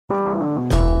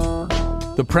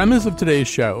The premise of today's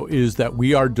show is that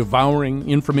we are devouring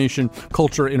information,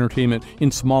 culture, entertainment in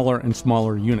smaller and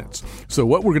smaller units. So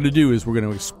what we're going to do is we're going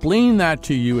to explain that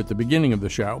to you at the beginning of the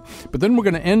show, but then we're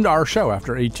going to end our show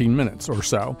after 18 minutes or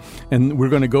so, and we're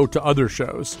going to go to other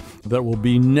shows that will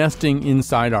be nesting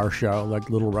inside our show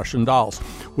like little Russian dolls.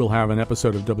 We'll have an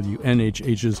episode of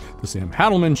WNHH's The Sam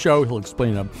Hadelman Show. He'll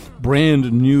explain a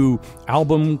brand new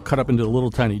album cut up into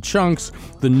little tiny chunks.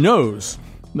 The Nose,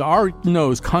 our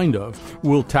Nose, kind of,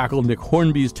 will tackle Nick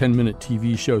Hornby's 10-minute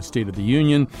TV show, State of the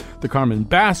Union. The Carmen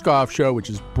Baskauf Show, which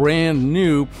is brand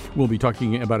new, will be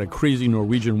talking about a crazy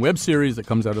Norwegian web series that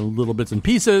comes out in little bits and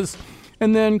pieces.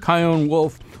 And then Chion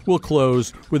Wolf will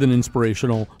close with an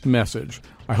inspirational message.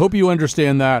 I hope you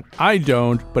understand that. I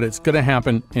don't, but it's going to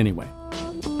happen anyway.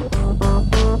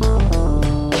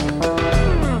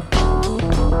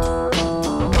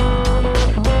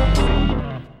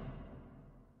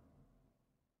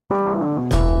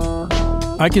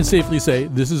 I can safely say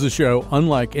this is a show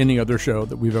unlike any other show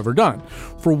that we've ever done.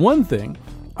 For one thing,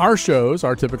 our shows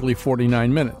are typically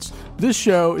 49 minutes. This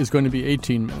show is going to be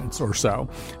 18 minutes or so.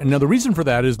 And now the reason for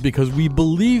that is because we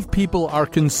believe people are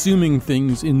consuming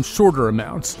things in shorter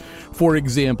amounts. For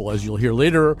example, as you'll hear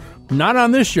later, not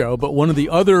on this show, but one of the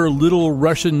other little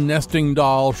Russian nesting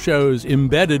doll shows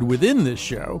embedded within this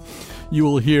show, you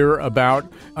will hear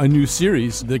about a new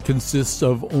series that consists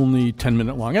of only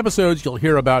 10-minute long episodes. You'll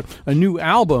hear about a new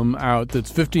album out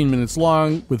that's 15 minutes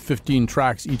long with 15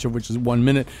 tracks, each of which is 1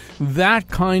 minute. That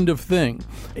kind of thing.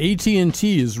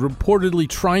 AT&T is reportedly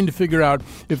trying to figure out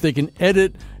if they can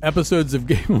edit episodes of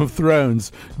Game of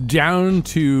Thrones down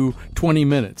to 20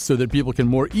 minutes so that people can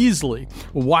more easily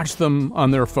watch them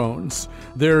on their phones.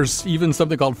 There's even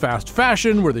something called fast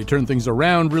fashion where they turn things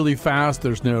around really fast.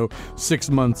 There's no 6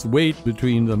 months wait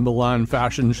between the Milan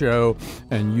fashion show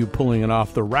and you pulling it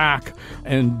off the rack.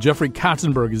 And Jeffrey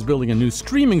Katzenberg is building a new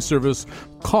streaming service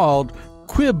called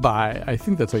Quibi, I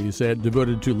think that's how you say it,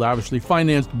 devoted to lavishly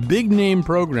financed big-name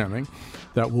programming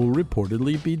that will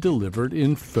reportedly be delivered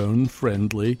in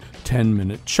phone-friendly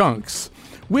 10-minute chunks,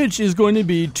 which is going to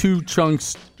be 2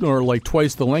 chunks or like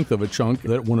twice the length of a chunk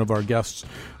that one of our guests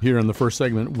here in the first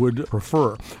segment would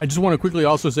prefer. I just want to quickly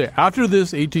also say, after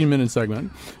this 18-minute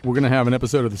segment, we're going to have an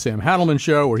episode of The Sam Hadelman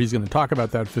Show where he's going to talk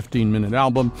about that 15-minute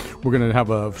album. We're going to have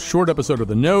a short episode of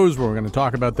The Nose where we're going to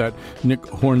talk about that Nick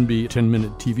Hornby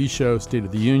 10-minute TV show, State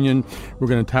of the Union. We're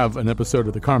going to have an episode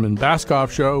of The Carmen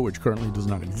Baskauf Show, which currently does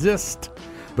not exist,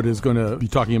 but is going to be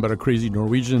talking about a crazy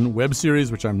Norwegian web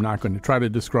series, which I'm not going to try to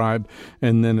describe,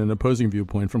 and then an opposing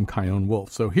viewpoint from Chion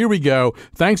Wolf. So here we go.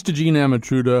 Thanks to Gene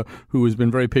Amatruda, who has been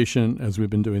very patient as we've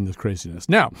been doing this craziness.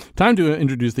 Now, time to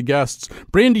introduce the guests.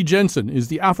 Brandi Jensen is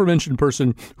the aforementioned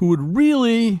person who would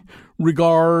really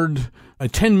regard a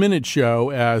 10-minute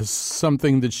show as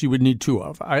something that she would need 2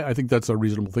 of. I think that's a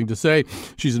reasonable thing to say.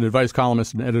 She's an advice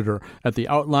columnist and editor at The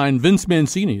Outline. Vince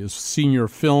Mancini is senior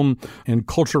film and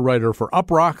culture writer for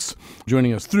Uproxx,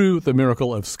 joining us through the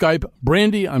miracle of Skype.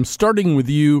 Brandi, I'm starting with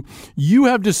you. You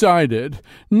have decided,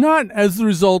 not as the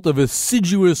result of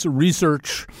assiduous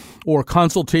research or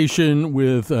consultation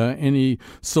with any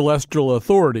celestial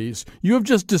authorities, you have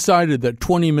just decided that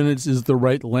 20 minutes is the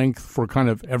right length for kind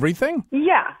of everything?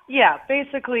 Yeah.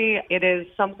 Basically, it is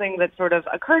something that sort of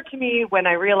occurred to me when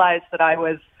I realized that I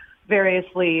was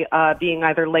variously being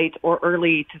either late or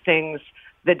early to things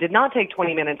that did not take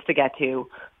 20 minutes to get to,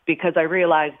 because I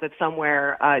realized that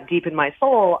somewhere deep in my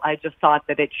soul, I just thought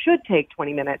that it should take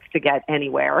 20 minutes to get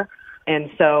anywhere.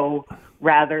 And so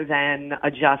rather than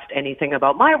adjust anything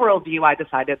about my worldview, I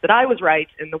decided that I was right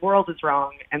and the world is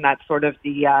wrong. And that's sort of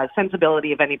the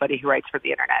sensibility of anybody who writes for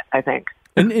the internet, I think.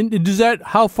 And does that,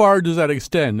 how far does that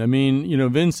extend? I mean,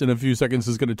 Vince in a few seconds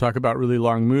is going to talk about really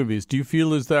long movies. Do you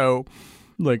feel as though,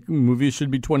 like, movies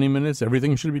should be 20 minutes?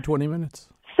 Everything should be 20 minutes?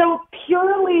 So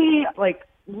purely, like,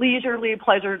 leisurely,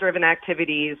 pleasure-driven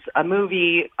activities, a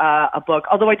movie, a book,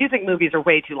 although I do think movies are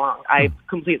way too long. I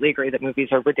completely agree that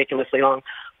movies are ridiculously long.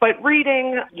 But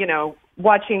reading,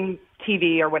 watching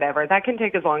TV or whatever, that can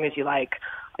take as long as you like.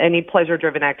 Any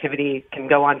pleasure-driven activity can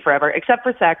go on forever, except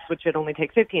for sex, which should only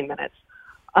take 15 minutes.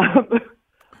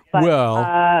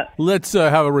 Let's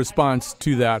have a response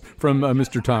to that from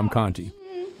Mr. Tom Conti.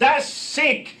 That's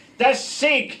sick. That's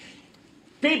sick.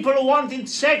 People wanting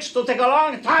sex to take a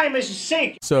long time is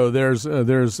sick. So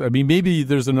maybe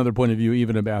there's another point of view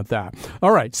even about that.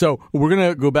 All right, so we're going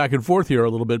to go back and forth here a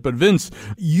little bit. But Vince,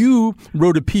 you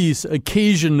wrote a piece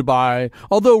occasioned by,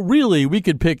 although really we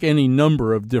could pick any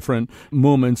number of different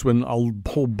moments when a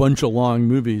whole bunch of long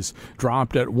movies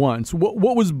dropped at once.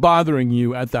 What was bothering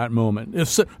you at that moment,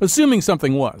 assuming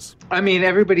something was? I mean,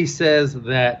 everybody says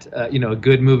that, a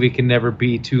good movie can never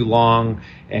be too long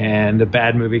and a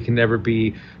bad movie can never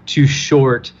be too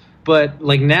short. But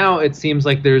like now it seems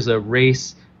like there's a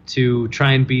race to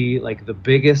try and be like the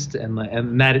biggest and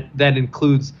that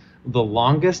includes the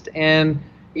longest. And,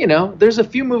 there's a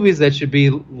few movies that should be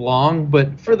long,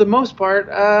 but for the most part,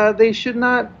 they should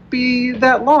not be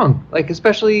that long. Like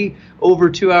especially over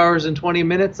 2 hours and 20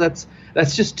 minutes.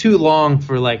 That's just too long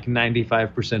for like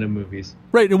 95% of movies.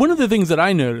 Right. And one of the things that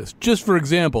I noticed, just for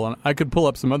example, and I could pull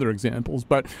up some other examples,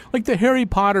 but like the Harry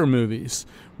Potter movies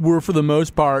were for the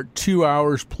most part 2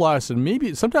 hours plus, and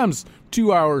maybe sometimes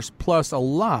 2 hours plus a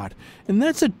lot. And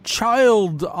that's a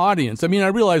child audience. I mean, I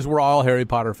realize we're all Harry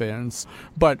Potter fans,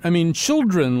 but I mean,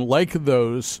 children like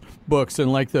those books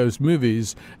and like those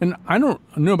movies. And I don't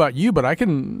know about you, but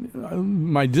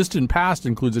my distant past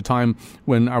includes a time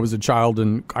when I was a child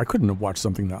and I couldn't have watched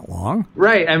something that long.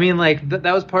 Right. I mean, like that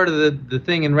was part of the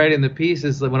thing in writing the piece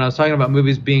is that when I was talking about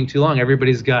movies being too long,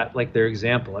 everybody's got like their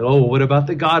example. Like, oh, what about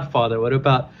The Godfather? What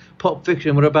about Pulp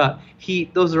Fiction? What about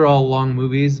Heat? Those are all long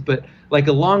movies. But like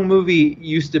a long movie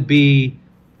used to be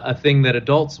a thing that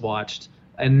adults watched.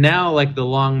 And now, like, the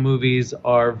long movies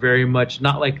are very much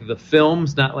not like the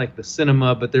films, not like the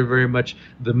cinema, but they're very much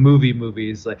the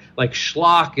movies. Like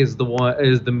Schlock is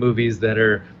the movies that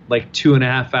are like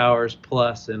 2.5 hours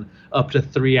plus and up to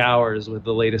 3 hours with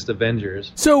the latest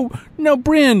Avengers. So now,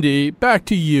 Brandy, back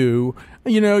to you.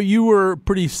 You were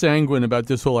pretty sanguine about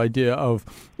this whole idea of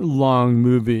long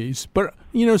movies, but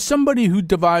somebody who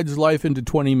divides life into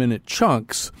 20-minute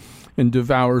chunks and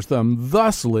devours them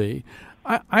thusly.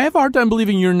 I have a hard time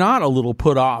believing you're not a little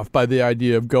put off by the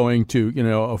idea of going to,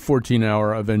 a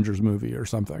 14-hour Avengers movie or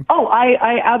something. Oh,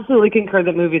 I absolutely concur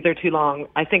that movies are too long.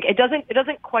 I think it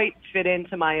doesn't quite fit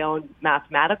into my own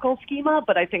mathematical schema,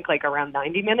 but I think like around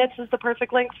 90 minutes is the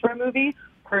perfect length for a movie,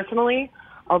 personally.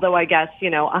 Although I guess,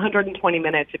 120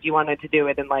 minutes, if you wanted to do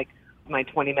it in like my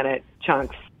 20-minute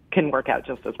chunks, can work out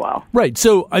just as well. Right.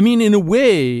 So, I mean, in a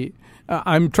way,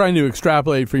 I'm trying to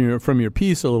extrapolate from your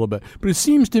piece a little bit, but it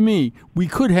seems to me we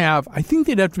could have, I think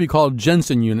they'd have to be called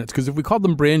Jensen units, because if we called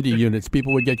them Brandy units,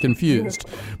 people would get confused.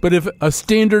 But if a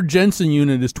standard Jensen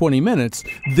unit is 20 minutes,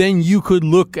 then you could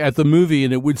look at the movie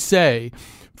and it would say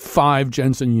 5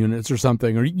 Jensen units or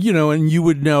something, or, and you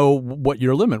would know what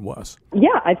your limit was.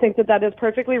 Yeah, I think that is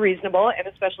perfectly reasonable, and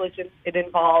especially since it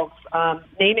involves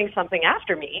naming something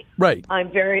after me. Right.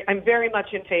 I'm very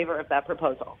much in favor of that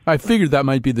proposal. I figured that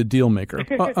might be the deal maker.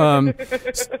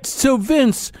 So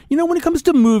Vince, when it comes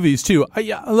to movies too,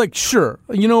 sure,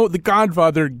 The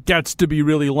Godfather gets to be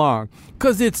really long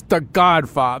because it's The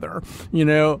Godfather.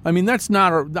 I mean,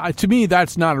 to me,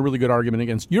 that's not a really good argument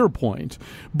against your point,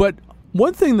 but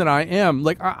one thing that I am,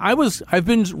 I've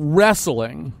been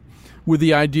wrestling with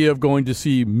the idea of going to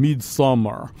see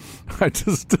Midsommar. I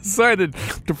just decided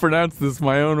to pronounce this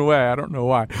my own way. I don't know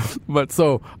why. But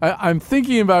so I'm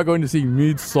thinking about going to see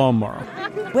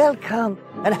Midsommar. Welcome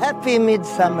and happy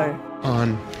midsummer.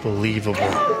 Unbelievable.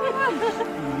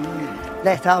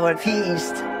 Let our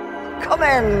feast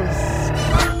commence.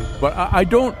 But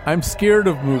I'm scared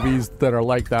of movies that are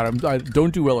like that. I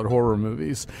don't do well at horror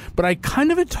movies. But I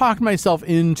kind of had talked myself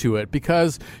into it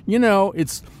because,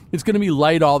 it's going to be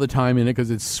light all the time in it because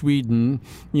it's Sweden,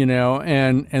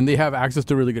 and they have access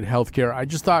to really good health care. I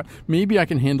just thought maybe I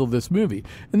can handle this movie.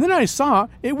 And then I saw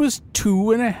it was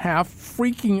 2.5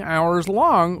 freaking hours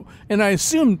long. And I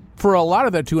assumed for a lot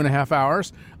of that 2.5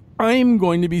 hours, I'm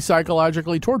going to be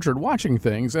psychologically tortured watching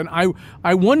things. And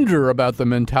I wonder about the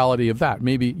mentality of that.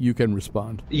 Maybe you can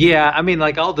respond. Yeah, I mean,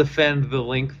 I'll defend the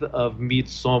length of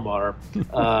Midsommar,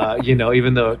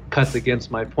 even though it cuts against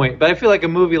my point. But I feel like a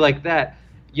movie like that,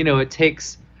 it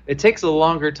takes a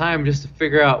longer time just to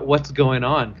figure out what's going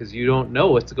on because you don't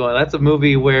know what's going on. That's a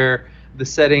movie where the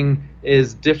setting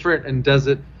is different and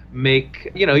doesn't make,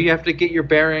 you have to get your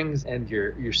bearings and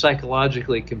you're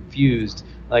psychologically confused.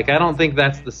 I don't think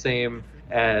that's the same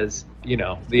as,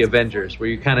 the Avengers, where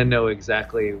you kind of know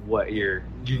exactly what you're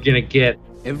going to get.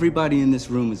 Everybody in this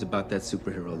room is about that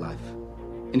superhero life.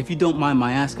 And if you don't mind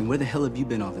my asking, where the hell have you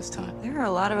been all this time? There are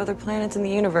a lot of other planets in the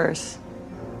universe.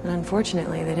 And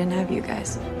unfortunately, they didn't have you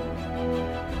guys.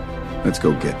 Let's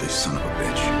go get this son of a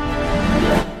bitch.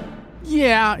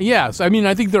 Yes. I mean,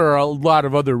 I think there are a lot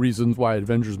of other reasons why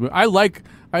Avengers movies.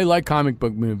 I like comic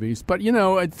book movies, but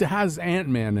it has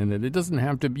Ant-Man in it. It doesn't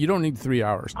have to. You don't need 3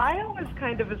 hours. I always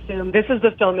kind of assume this is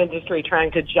the film industry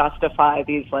trying to justify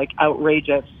these like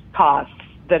outrageous costs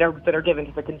that are given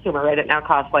to the consumer. Right? It now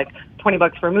costs like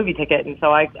 $20 for a movie ticket, and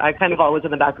so I kind of always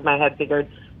in the back of my head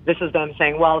figured this is them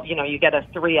saying, well, you get a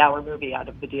 3-hour movie out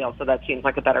of the deal, so that seems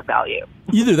like a better value.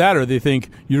 Either that or they think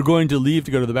you're going to leave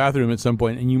to go to the bathroom at some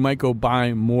point and you might go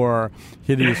buy more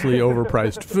hideously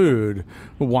overpriced food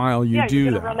while you do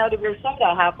that. You're going to run out of your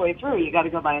soda halfway through. You got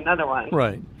to go buy another one.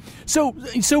 Right. So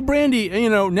Brandy,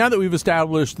 now that we've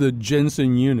established the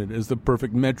Jensen unit as the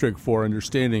perfect metric for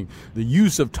understanding the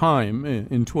use of time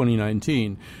in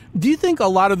 2019, do you think a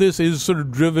lot of this is sort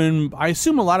of driven, I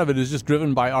assume a lot of it is just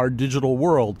driven by our digital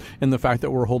world and the fact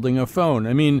that we're holding a phone?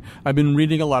 I mean, I've been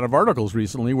reading a lot of articles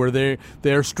recently where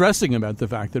they're stressing about the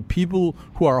fact that people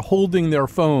who are holding their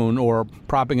phone or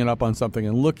propping it up on something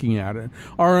and looking at it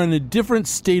are in a different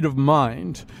state of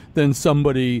mind than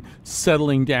somebody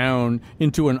settling down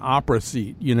into an opera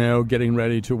seat, getting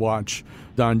ready to watch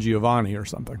Don Giovanni or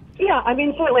something. Yeah, I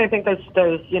mean, certainly I think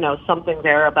there's something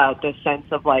there about this sense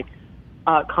of like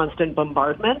constant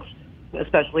bombardment,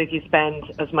 especially if you spend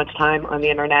as much time on the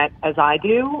internet as I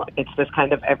do. It's this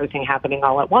kind of everything happening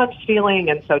all at once feeling,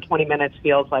 and so 20 minutes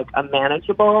feels like a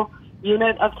manageable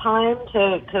unit of time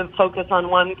to focus on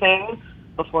one thing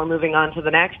before moving on to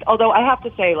the next. Although I have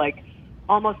to say, like,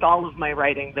 almost all of my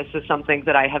writing, this is something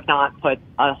that I have not put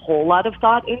a whole lot of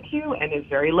thought into and is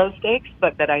very low stakes,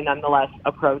 but that I nonetheless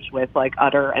approach with like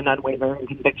utter and unwavering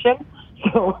conviction.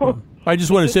 So I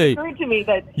just want to say, it occurred to me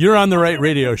that you're on the right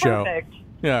radio show. Perfect.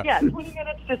 Yeah, 20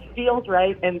 minutes just feels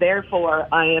right, and therefore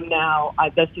I am now,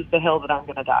 this is the hill that I'm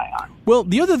going to die on. Well,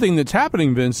 the other thing that's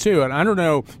happening, Vince, too, and I don't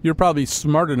know, you're probably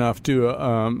smart enough to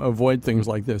avoid things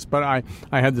like this, but I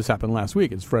had this happen last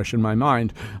week. It's fresh in my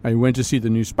mind. I went to see the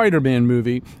new Spider-Man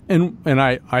movie, and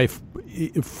I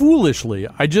foolishly,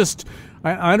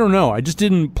 I don't know. I just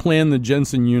didn't plan the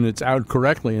Jensen units out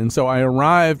correctly, and so I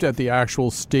arrived at the actual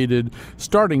stated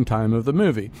starting time of the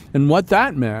movie. And what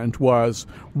that meant was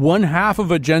 1/2 of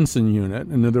a Jensen unit,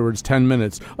 in other words, 10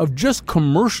 minutes, of just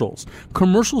commercials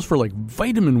for like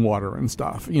vitamin water and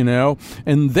stuff,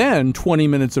 and then 20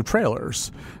 minutes of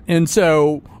trailers. And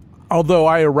so, although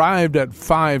I arrived at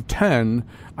 5:10,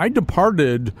 I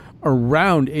departed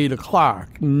around 8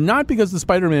 o'clock, not because the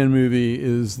Spider-Man movie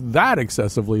is that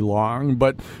excessively long,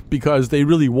 but because they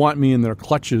really want me in their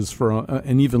clutches for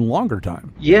an even longer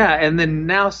time. Yeah, and then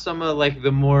now some of like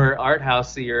the more art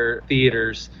houseier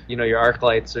theaters, your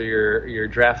ArcLights or your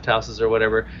draft houses or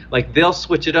whatever, like they'll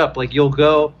switch it up. Like you'll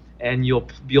go and you'll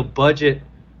budget,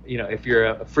 if you're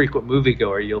a frequent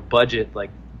moviegoer, you'll budget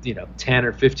like 10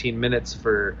 or 15 minutes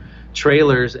for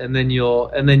trailers, and then you'll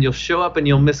show up and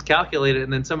you'll miscalculate it,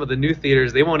 and then some of the new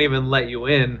theaters, they won't even let you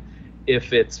in if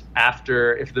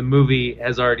the movie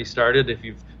has already started, if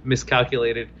you've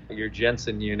miscalculated your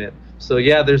Jensen unit. So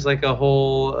yeah, there's like a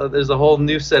whole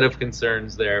new set of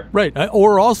concerns there. Right.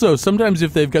 Or also sometimes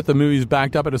if they've got the movies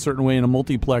backed up at a certain way in a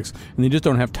multiplex and they just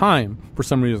don't have time for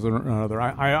some reason or another.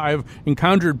 I've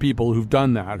encountered people who've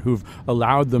done that, who've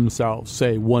allowed themselves,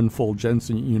 say, one full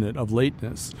Jensen unit of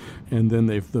lateness, and then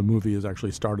the movie has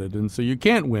actually started. And so you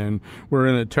can't win. We're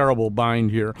in a terrible bind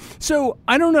here. So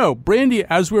I don't know, Brandy,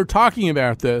 as we're talking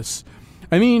about this,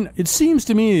 I mean, it seems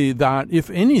to me that, if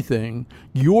anything,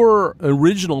 your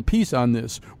original piece on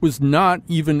this was not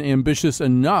even ambitious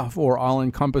enough or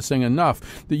all-encompassing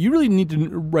enough, that you really need to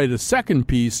write a second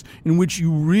piece in which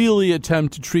you really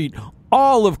attempt to treat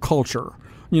all of culture,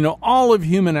 all of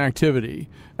human activity,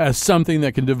 as something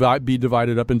that can be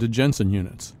divided up into Jensen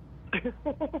units.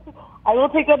 I will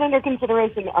take that under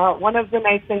consideration. One of the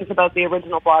nice things about the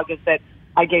original blog is that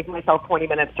I gave myself 20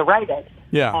 minutes to write it.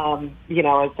 Yeah.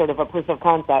 As sort of a proof of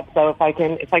concept. So if I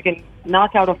can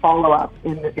knock out a follow-up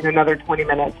in another 20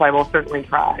 minutes, I will certainly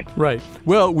try. Right.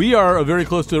 Well, we are very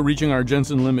close to reaching our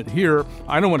Jensen limit here.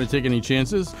 I don't want to take any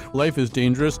chances. Life is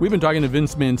dangerous. We've been talking to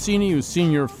Vince Mancini, who's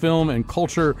senior film and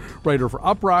culture writer for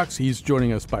Uproxx. He's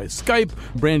joining us by Skype.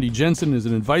 Brandy Jensen is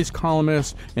an advice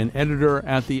columnist and editor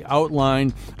at The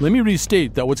Outline. Let me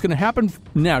restate that what's going to happen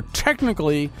now,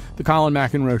 technically, the Colin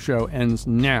McEnroe Show ends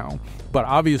now. But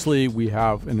obviously, we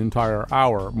have an entire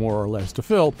hour, more or less, to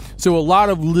fill. So a lot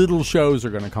of little shows are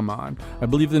going to come on. I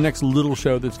believe the next little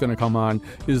show that's going to come on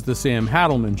is the Sam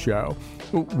Hadelman Show.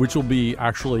 which will be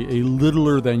actually a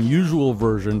littler than usual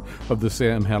version of the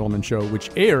Sam Hadelman Show, which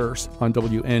airs on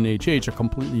WNHH, a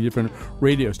completely different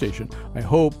radio station. I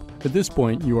hope at this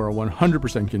point you are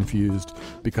 100% confused,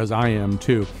 because I am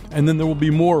too. And then there will be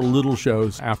more little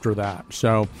shows after that.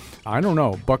 So I don't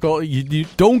know. Buckle, you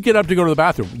don't get up to go to the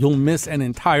bathroom. You'll miss an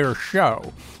entire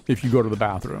show if you go to the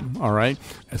bathroom. All right?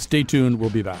 Stay tuned. We'll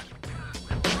be back.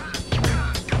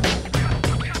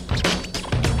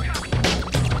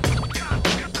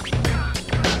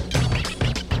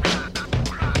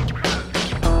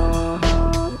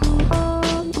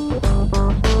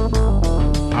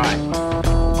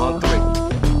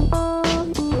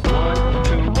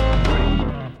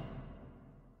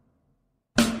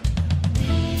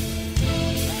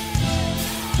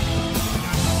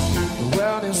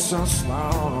 So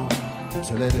small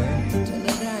till it ain't.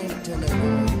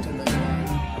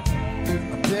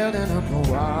 I'm building up a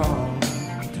wall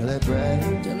till it breaks.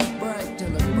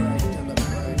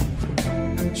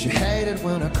 She hated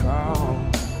when I call,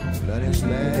 but it's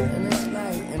late.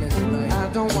 I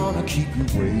don't wanna keep you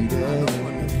waiting.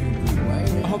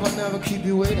 I hope I never keep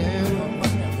you waiting.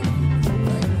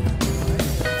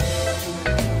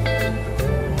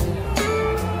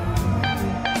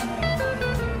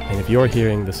 If you're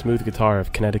hearing the smooth guitar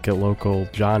of Connecticut local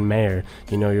John Mayer,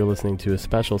 you know you're listening to a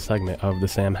special segment of the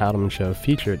Sam Hadelman Show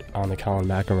featured on the Colin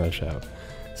McEnroe Show.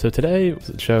 So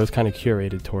today's show is kind of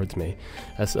curated towards me.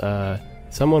 As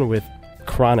someone with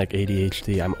chronic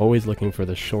ADHD, I'm always looking for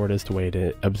the shortest way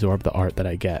to absorb the art that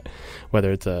I get,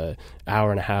 whether it's a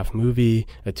hour-and-a-half movie,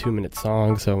 a 2-minute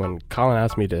song. So when Colin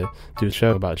asked me to do a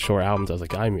show about short albums, I was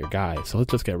like, I'm your guy. So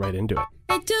let's just get right into it.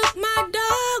 They took my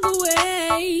dog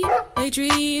away. They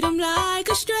treat him like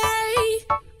a stray.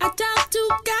 I talked to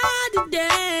God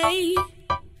today.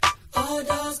 All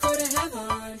dogs go to heaven.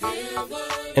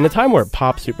 In a time where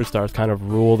pop superstars kind of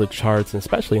rule the charts, and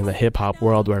especially in the hip-hop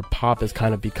world where pop has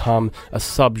kind of become a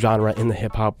subgenre in the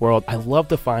hip-hop world, I love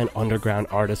to find underground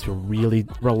artists who really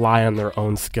rely on their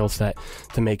own skill set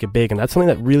to make it big, and that's something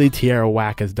that really Tierra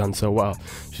Whack has done so well.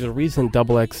 She's a recent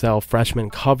XXL freshman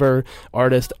cover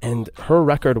artist, and her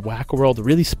record, Whack World,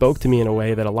 really spoke to me in a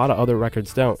way that a lot of other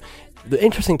records don't. The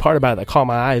interesting part about it that caught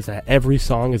my eye is that every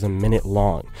song is a minute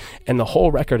long, and the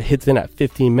whole record hits in at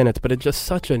 15 minutes, but it's just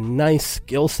such a nice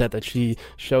skill set that she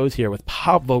shows here with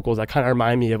pop vocals that kind of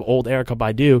remind me of old Erykah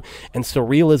Badu, and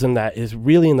surrealism that is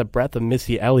really in the breath of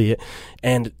Missy Elliott,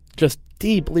 and just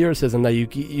deep lyricism that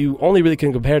you only really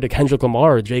can compare to Kendrick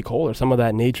Lamar or J. Cole or some of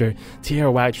that nature.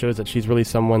 Tierra Whack shows that she's really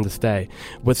someone to stay.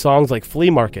 With songs like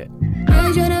Flea Market. I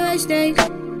ain't tryna waste days,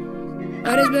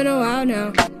 but it's been a while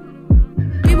now.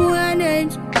 People wear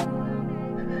names,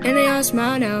 and they all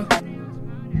smile now.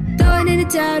 Throwing in the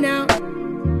town now,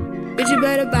 bitch, you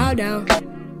better bow down.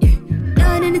 Yeah,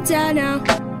 throwing in the town now.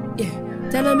 Yeah,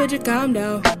 tell them bitch to calm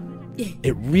down. Yeah.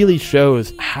 It really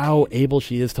shows how able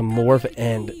she is to morph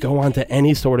and go on to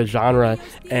any sort of genre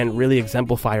and really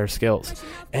exemplify her skills.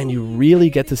 And you really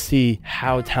get to see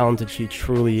how talented she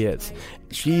truly is.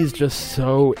 She's just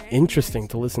so interesting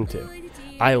to listen to.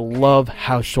 I love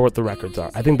how short the records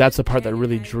are. I think that's the part that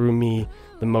really drew me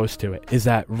the most to it, is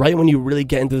that right when you really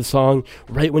get into the song,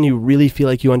 right when you really feel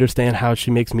like you understand how she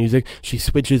makes music, she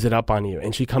switches it up on you,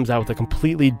 and she comes out with a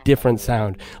completely different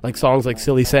sound, like songs like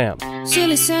Silly Sam.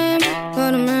 Silly Sam,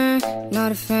 but a man,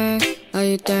 not a fan. Are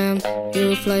you damn?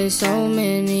 You play so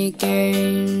many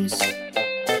games.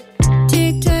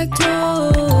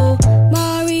 Tic-tac-toe,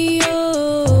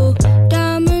 Mario,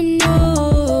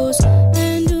 dominoes,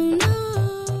 and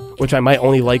Uno. Which I might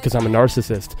only like because I'm a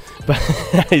narcissist, but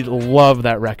I love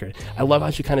that record. I love how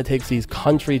she kind of takes these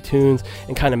country tunes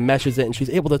and kind of meshes it, and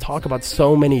she's able to talk about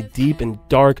so many deep and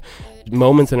dark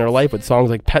moments in her life with songs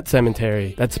like Pet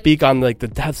Sematary that speak on like the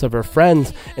deaths of her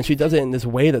friends, and she does it in this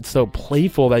way that's so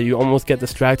playful that you almost get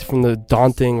distracted from the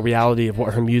daunting reality of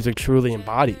what her music truly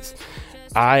embodies.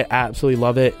 I absolutely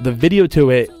love it. The video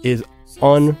to it is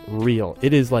unreal.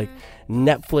 It is like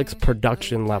Netflix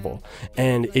production level,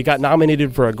 and it got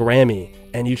nominated for a Grammy,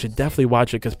 and you should definitely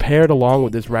watch it because paired along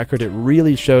with this record, it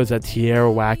really shows that Tierra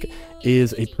Whack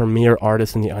is a premier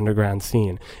artist in the underground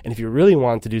scene. And if you really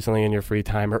want to do something in your free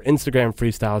time, her Instagram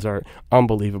freestyles are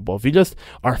unbelievable. If you just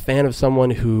are a fan of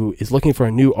someone who is looking for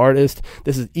a new artist,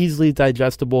 this is easily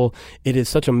digestible. It is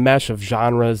such a mesh of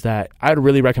genres that I'd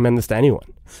really recommend this to anyone.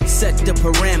 Set the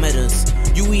parameters.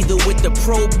 You either with the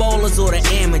pro bowlers or the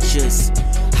amateurs.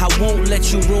 I won't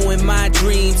let you ruin my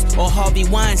dreams, or Harvey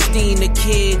Weinstein the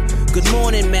kid. Good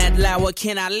morning, Matt Lauer,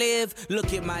 can I live?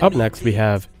 Look at my. Up next we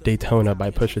have Daytona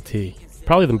by Pusha T.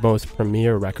 Probably the most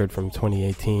premier record from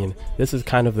 2018. This is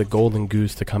kind of the golden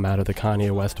goose to come out of the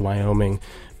Kanye West Wyoming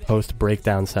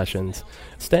post-breakdown sessions.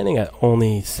 Standing at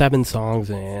only 7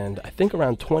 songs and I think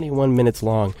around 21 minutes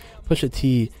long, Pusha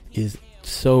T is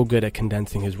so good at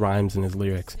condensing his rhymes and his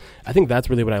lyrics. I think that's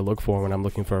really what I look for when I'm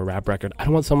looking for a rap record. I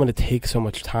don't want someone to take so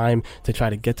much time to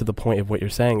try to get to the point of what you're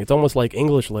saying. It's almost like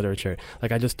English literature.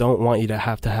 Like, I just don't want you to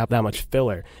have that much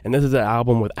filler. And this is an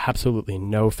album with absolutely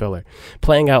no filler.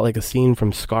 Playing out like a scene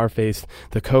from Scarface,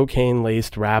 the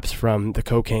cocaine-laced raps from the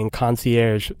cocaine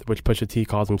concierge, which Pusha T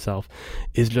calls himself,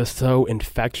 is just so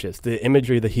infectious. The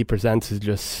imagery that he presents is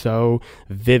just so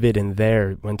vivid and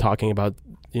there when talking about,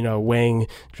 you know, weighing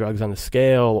drugs on the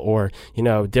scale or, you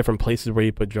know, different places where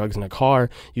you put drugs in a car.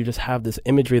 You just have this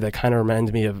imagery that kind of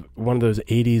reminds me of one of those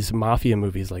 80s mafia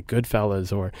movies like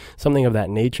Goodfellas or something of that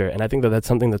nature. And I think that that's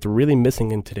something that's really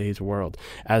missing in today's world.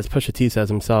 As Pusha T says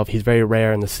himself, he's very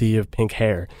rare in the sea of pink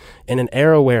hair. In an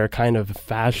era where kind of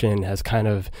fashion has kind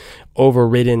of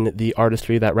overridden the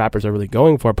artistry that rappers are really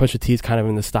going for, Pusha T is kind of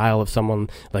in the style of someone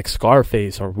like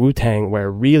Scarface or Wu-Tang,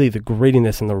 where really the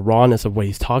grittiness and the rawness of what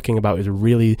he's talking about is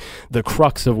really the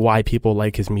crux of why people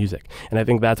like his music. And I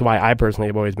think that's why I personally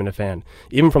have always been a fan.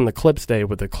 Even from the Clips day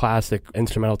with the classic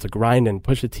instrumental to Grindin',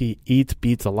 Pusha T eats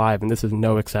beats alive, and this is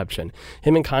no exception.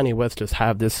 Him and Kanye West just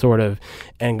have this sort of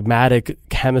enigmatic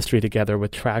chemistry together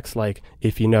with tracks like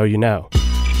If You Know, You Know.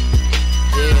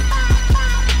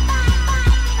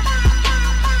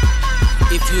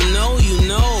 If you know, you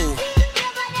know.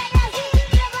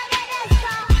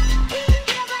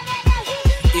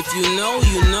 If you know,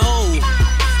 you know.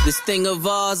 This thing of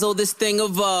ours, oh, this thing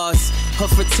of ours. Her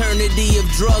fraternity of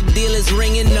drug dealers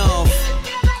ringing off.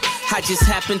 I just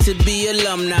happen to be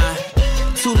alumni.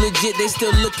 Too legit, they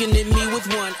still looking at me with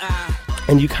one eye.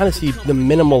 And you kind of see the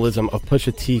minimalism of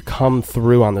Pusha T come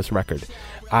through on this record.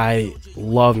 I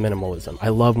love minimalism. I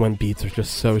love when beats are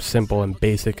just so simple and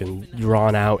basic and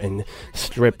drawn out and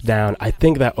stripped down. I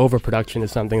think that overproduction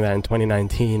is something that in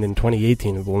 2019 and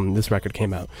 2018, when this record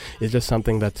came out, is just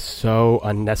something that's so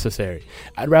unnecessary.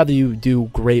 I'd rather you do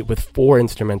great with 4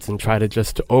 instruments and try to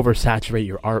just oversaturate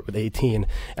your art with 18.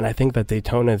 And I think that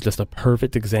Daytona is just a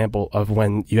perfect example of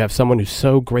when you have someone who's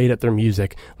so great at their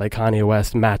music, like Kanye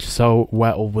West, match so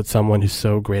well with someone who's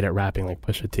so great at rapping, like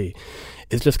Pusha T.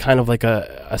 It's just kind of like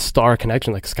a star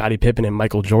connection, like Scottie Pippen and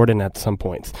Michael Jordan at some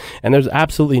points. And there's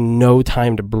absolutely no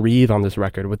time to breathe on this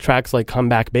record with tracks like Come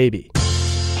Back Baby.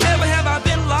 Never have I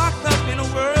been locked up in a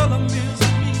world of misery.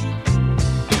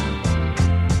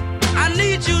 I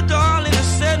need you, darling, to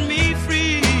set me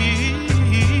free.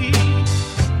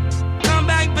 Come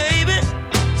back, baby,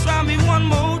 try me one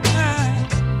more time.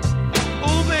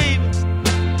 Oh, baby,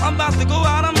 I'm about to go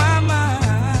out of my mind.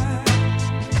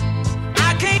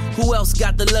 Who else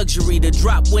got the luxury to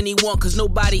drop when he want, cause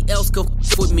nobody else could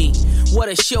f with me? What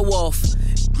a show off.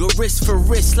 Go wrist for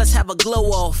wrist, let's have a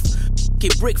glow off.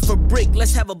 Get brick for brick,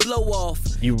 let's have a blow off.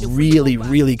 You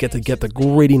really get the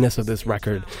grittiness of this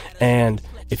record. And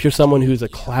if you're someone who's a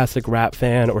classic rap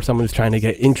fan or someone who's trying to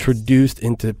get introduced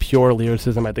into pure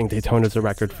lyricism, I think Daytona's a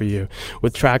record for you.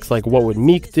 With tracks like What Would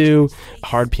Meek Do,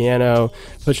 Hard Piano,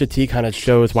 Pusha T kind of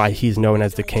shows why he's known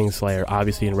as the Kingslayer,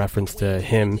 obviously in reference to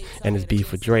him and his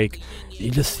beef with Drake. You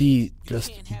just see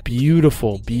just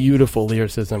beautiful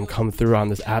lyricism come through on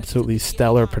this absolutely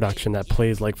stellar production that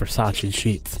plays like Versace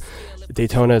sheets.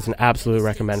 Daytona is an absolute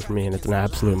recommend for me, and it's an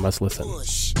absolute must listen.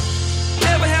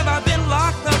 Never have I been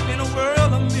locked up in a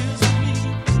world of misery.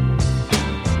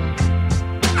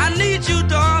 I need you,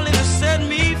 darling, to set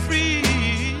me free.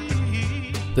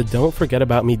 The Don't Forget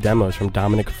About Me demos from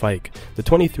Dominic Fike. The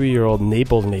 23-year-old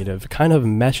Naples native kind of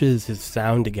meshes his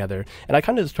sound together, and I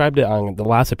kind of described it on the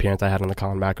last appearance I had on the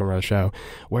Colin McEnroe show,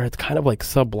 where it's kind of like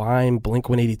Sublime,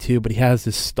 Blink-182, but he has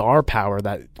this star power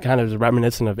that kind of is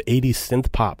reminiscent of 80s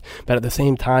synth pop, but at the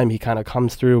same time he kind of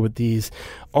comes through with these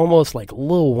almost like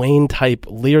Lil Wayne type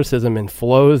lyricism and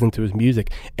flows into his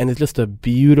music, and it's just a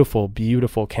beautiful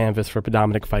canvas for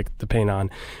Dominic Fike to paint on.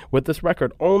 With this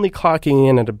record only clocking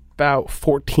in at about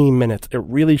 14 minutes, it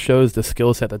really shows the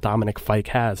skill set that Dominic Fike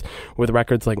has. With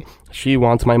records like She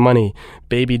Wants My Money,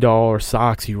 Baby Doll, or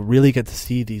Socks, you really get to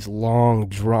see these long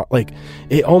like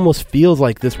it almost feels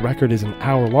like this record is an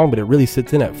hour long, but it really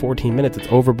sits in at 14 minutes. It's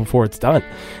over before it's done.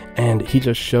 And he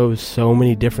just shows so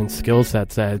many different skill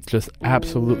sets that it's just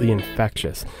absolutely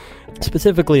infectious.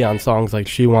 Specifically on songs like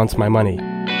She Wants My Money.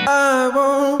 I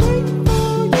won't wait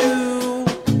for you.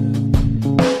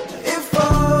 If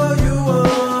all you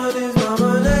want is my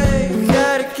money, you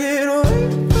gotta get away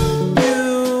from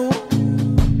you.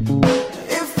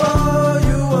 If all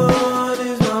you want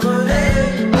is my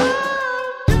money,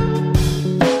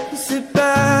 sit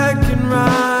back and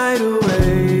ride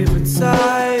away with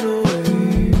tidal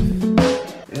waves.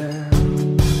 Yeah.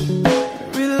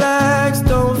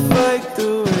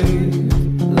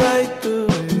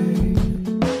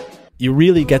 you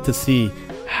really get to see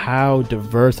how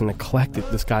diverse and eclectic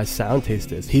this guy's sound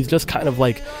taste is. He's just kind of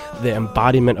like the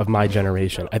embodiment of my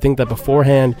generation. I think that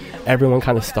beforehand, everyone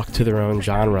kind of stuck to their own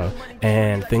genre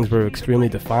and things were extremely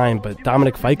defined, but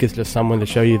Dominic Fike is just someone to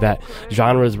show you that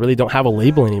genres really don't have a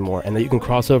label anymore and that you can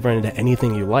cross over into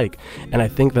anything you like. And I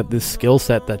think that this skill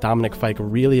set that Dominic Fike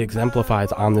really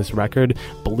exemplifies on this record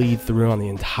bleeds through on the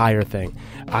entire thing.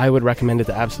 I would recommend it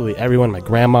to absolutely everyone. My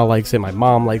grandma likes it, my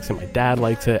mom likes it, my dad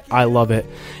likes it, I love it.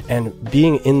 And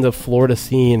being in the Florida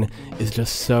scene is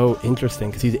just so interesting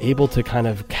because he's able to kind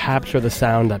of capture the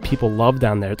sound that people love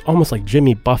down there. It's almost like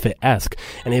Jimmy Buffett-esque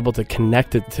and able to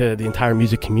connect it to the entire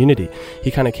music community. He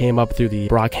kind of came up through the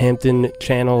Brockhampton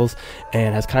channels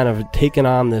and has kind of taken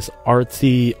on this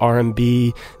artsy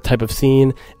R&B type of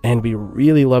scene, and we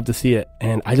really love to see it.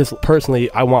 And I just personally,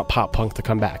 I want pop punk to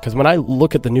come back because when I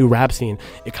look at the new rap scene,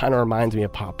 it kind of reminds me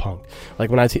of pop punk.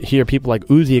 Like when I hear people like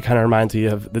Uzi, it kind of reminds me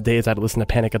of the days I'd listen to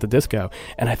Panic at the Disco.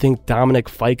 And I think Dominic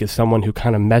Fike is someone who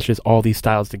kind of meshes all these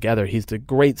styles together. He's the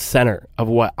great center of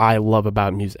what I love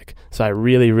about music. So I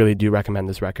really, really do recommend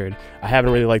this record. I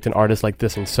haven't really liked an artist like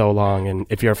this in so long, and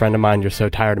if you're a friend of mine, you're so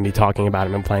tired of me talking about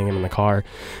him and playing him in the car.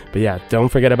 But yeah, Don't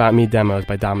Forget About Me Demos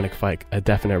by Dominic Fike, a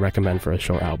definite recommend for a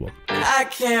short album. I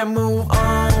can't move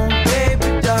on,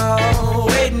 baby doll.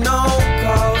 Waiting on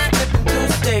calls, flipping through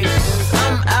stations.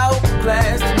 I'm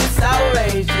outclassed and it's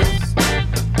outrageous.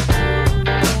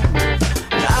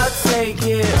 Take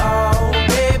it all,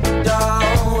 baby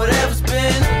doll. Whatever's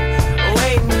been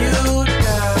weighing you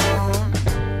down.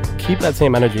 Keep That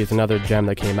Same Energy is another gem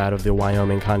that came out of the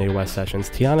Wyoming Kanye West sessions.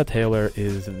 Tiana Taylor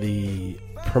is the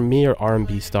premier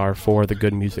R&B star for the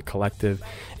Good Music Collective,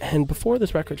 and before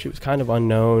this record she was kind of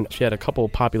unknown. She had a couple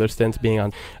popular stints being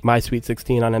on My Sweet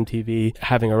 16 on MTV,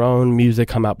 having her own music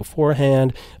come out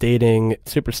beforehand, dating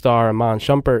superstar Iman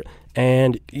Shumpert,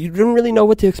 and you didn't really know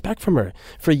what to expect from her.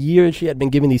 For years, she had been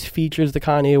giving these features to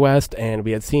Kanye West, and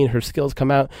we had seen her skills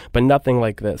come out, but nothing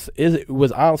like this. It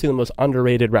was honestly the most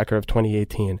underrated record of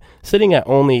 2018. Sitting at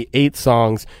only 8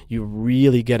 songs, you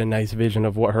really get a nice vision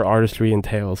of what her artistry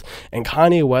entails. And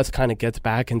Kanye West kind of gets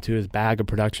back into his bag of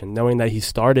production, knowing that he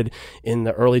started in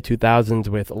the early 2000s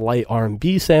with light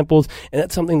R&B samples, and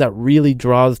that's something that really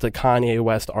draws the Kanye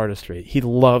West artistry. He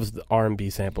loves the R&B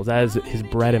samples. That is his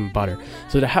bread and butter.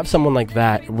 So to have someone like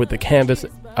that with the canvas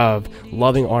of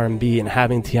loving R&B and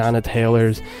having Tiana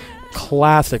Taylor's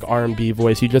classic R&B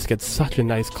voice, you just get such a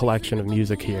nice collection of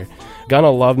music here.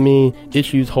 Gonna Love Me,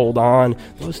 Issues Hold On,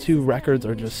 those two records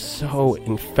are just so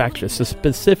infectious. So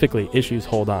specifically, Issues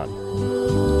Hold On.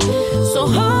 So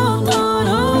hold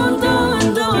on,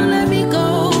 don't let me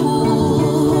go.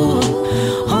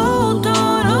 Hold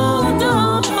on,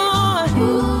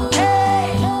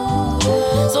 hey.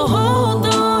 So hold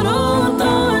on,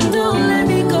 don't let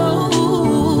me go.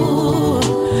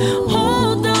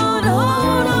 Hold on.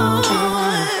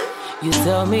 You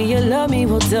tell me you love me,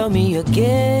 well tell me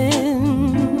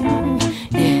again.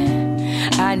 Yeah,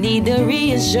 I need the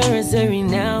reassurance every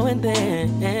now and then.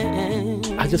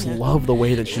 I just love the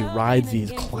way that she rides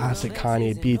these classic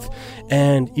Kanye beats.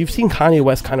 And you've seen Kanye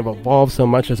West kind of evolve so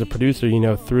much as a producer, you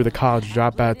know, through the College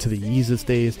Dropout to the Yeezus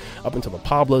days, up until the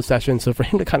Pablo session. So for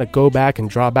him to kind of go back and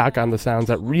draw back on the sounds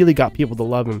that really got people to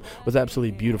love him was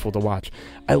absolutely beautiful to watch.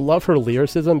 I love her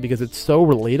lyricism because it's so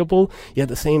relatable, yet at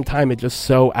the same time it's just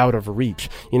so out of reach.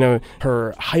 You know,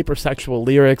 her hypersexual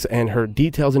lyrics and her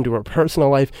details into her personal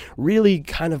life really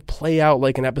kind of play out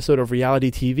like an episode of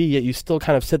reality TV, yet you still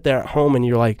kind of sit there at home and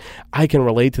you're like, I can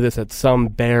relate to this at some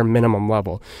bare minimum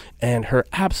level. And her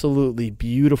absolutely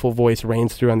beautiful voice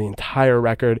reigns through on the entire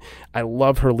record. I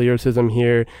love her lyricism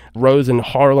here. Rose in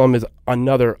Harlem is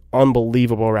another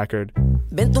unbelievable record.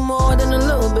 Been through more than a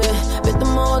little bit, been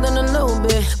through more than a little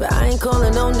bit, but I ain't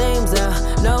calling no names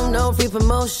out, no free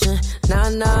promotion, nah,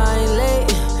 I ain't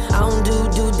late, I don't do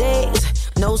due dates,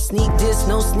 no sneak this,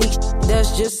 no sneak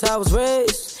that's just how I was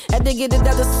raised. Had to get it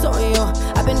out the soil.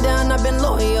 I've been down, I've been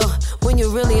loyal. When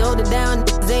you really hold it down,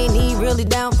 ain't he really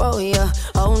down for you?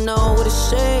 Oh no, what a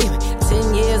shame.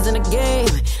 10 years in the game.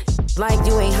 Like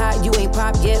you ain't hot, you ain't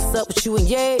pop, yes, up with you and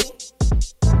yay.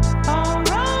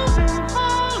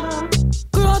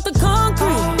 Grew out the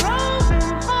concrete.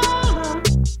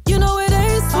 You know it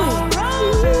ain't sweet.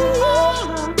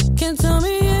 Can't tell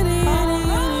me anything.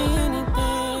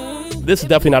 This is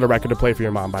definitely not a record to play for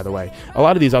your mom, by the way. A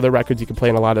lot of these other records you can play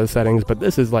in a lot of the settings, but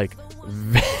this is like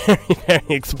very,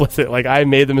 very explicit. Like, I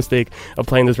made the mistake of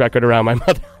playing this record around my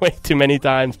mother way too many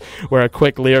times, where a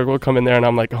quick lyric will come in there and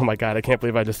I'm like, oh my God, I can't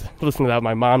believe I just listened to that with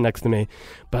my mom next to me.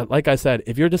 But like I said,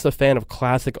 if you're just a fan of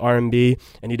classic R&B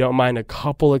and you don't mind a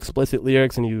couple explicit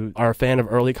lyrics and you are a fan of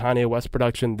early Kanye West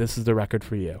production, this is the record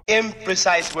for you.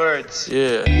 Imprecise words.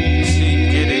 Yeah,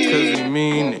 she get it cause we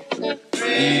mean it.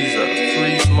 Ease up,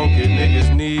 free smoking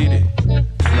niggas need it.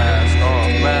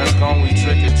 Mask on, we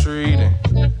trick or treating.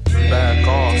 Back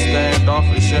off,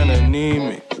 standoffish and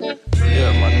anemic.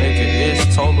 Yeah, my nigga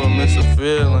Ish told him it's a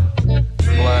feeling.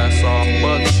 Glass off,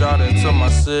 buckshot into my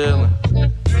ceiling.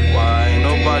 Why ain't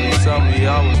nobody tell me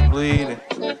I was bleeding?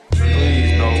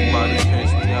 Please, nobody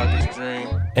pinch me out this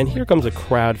dream. And here comes a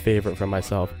crowd favorite from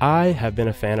myself. I have been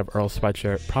a fan of Earl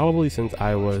Sweatshirt probably since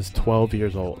I was 12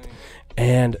 years old.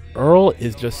 And Earl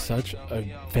is just such a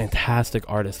fantastic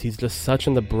artist. He's just such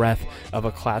in the breath of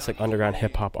a classic underground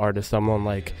hip-hop artist, someone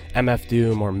like MF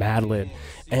Doom or Madlib.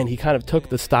 And he kind of took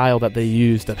the style that they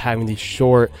used of having these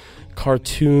short,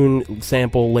 cartoon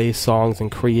sample lace songs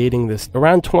and creating this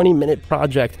around 20-minute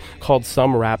project called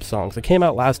Some Rap Songs. It came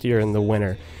out last year in the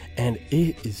winter, and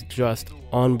it is just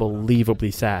unbelievably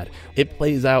sad. It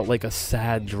plays out like a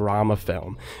sad drama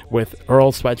film, with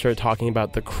Earl Sweatshirt talking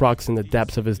about the crux and the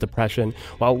depths of his depression,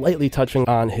 while lightly touching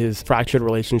on his fractured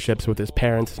relationships with his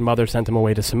parents. His mother sent him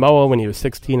away to Samoa when he was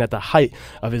 16 at the height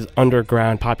of his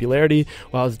underground popularity,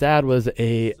 while his dad was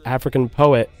a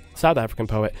South African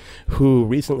poet who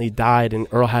recently died, and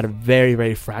Earl had a very,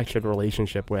 very fractured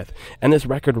relationship with. And this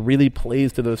record really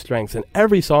plays to those strengths, and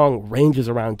every song ranges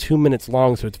around 2 minutes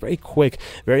long, so it's very quick,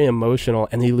 very emotional,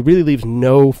 and he really leaves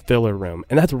no filler room.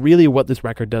 And that's really what this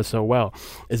record does so well,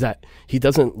 is that he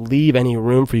doesn't leave any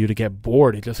room for you to get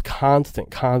bored. It's just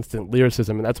constant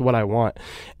lyricism, and that's what I want.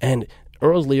 And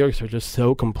Earl's lyrics are just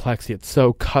so complex, yet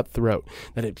so cutthroat,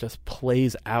 that it just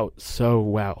plays out so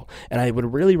well. And I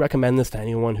would really recommend this to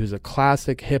anyone who's a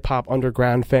classic hip-hop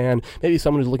underground fan, maybe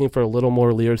someone who's looking for a little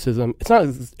more lyricism. It's not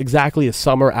exactly a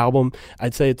summer album.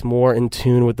 I'd say it's more in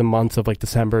tune with the months of like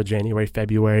December, January,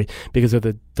 February, because of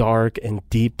the dark and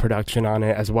deep production on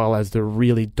it, as well as the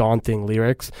really daunting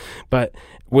lyrics. But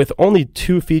with only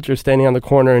 2 features standing on the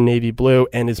corner in navy blue,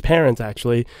 and his parents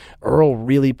actually, Earl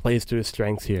really plays to his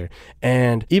strengths here.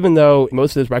 And even though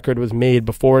most of this record was made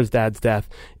before his dad's death,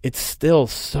 it's still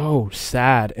so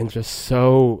sad and just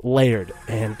so layered,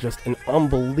 and just an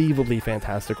unbelievably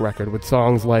fantastic record with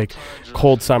songs like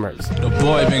Cold Summers. The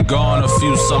boy been gone a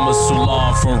few summers too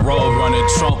long, from road running,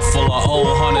 trunk full of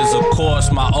old hunters. Of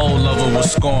course, my old lover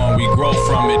was scorned. We grow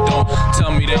from it. Don't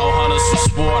tell me they don't hunt us for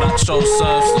sport. I chose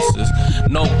substances.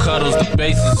 No cuddles, the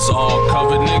bases is all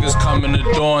covered. Niggas come in the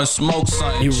door and smoke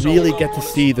something. You really get to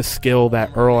see the skill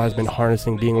that Earl has been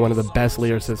harnessing, being one of the best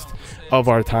lyricists of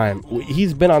our time.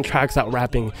 He's been on tracks out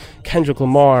rapping Kendrick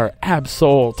Lamar,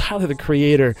 Ab-Soul, Tyler the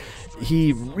Creator.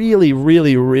 He really,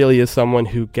 really, really is someone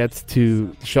who gets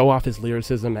to show off his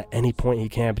lyricism at any point he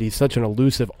can, but he's such an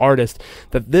elusive artist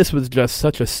that this was just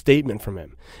such a statement from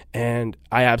him. And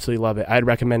I absolutely love it. I'd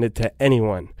recommend it to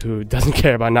anyone who doesn't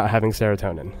care about not having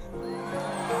serotonin.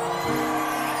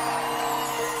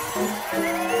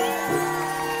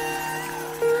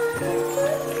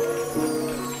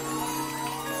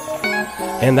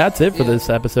 And that's it for this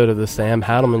episode of the Sam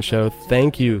Hadelman Show.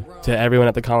 Thank you to everyone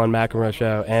at the Colin McEnroe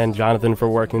Show and Jonathan for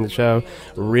working the show.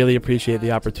 Really appreciate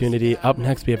the opportunity. Up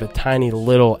next, we have a tiny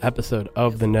little episode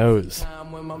of The Nose.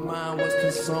 When my mind was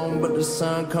consumed, but the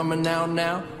sun coming out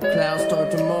now, clouds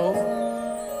start to move.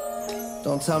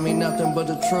 Don't tell me nothing but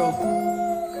the truth.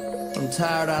 I'm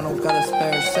tired, I don't got a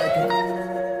spare second.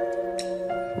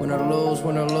 Win or lose,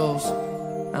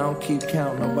 I don't keep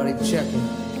count, nobody checking.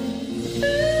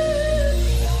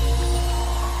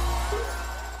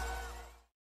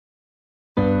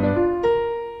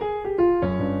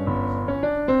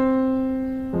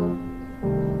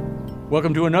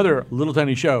 Welcome to another little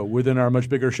tiny show within our much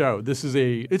bigger show.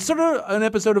 It's sort of an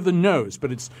episode of The Nose,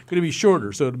 but it's going to be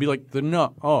shorter, so it'll be like the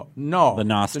nostril.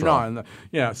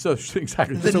 So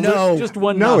exactly. Just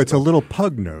one nostril. It's a little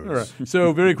pug nose. All right.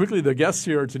 So very quickly, the guests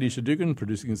here are Tanisha Dugan,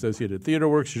 producing associate at Theater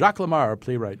Works, Jacques Lamar,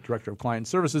 playwright, director of client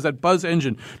services at Buzz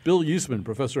Engine, Bill Usman,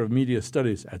 professor of media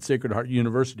studies at Sacred Heart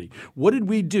University. What did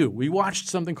we do? We watched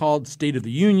something called State of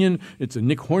the Union. It's a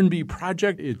Nick Hornby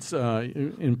project. It's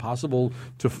impossible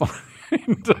to find.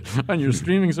 find on your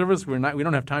streaming service. We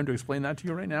don't have time to explain that to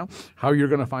you right now, how you're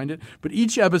going to find it. But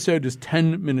each episode is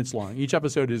 10 minutes long. Each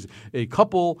episode is a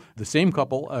couple, the same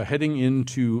couple, heading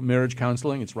into marriage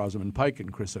counseling. It's Rosamund Pike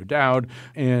and Chris O'Dowd,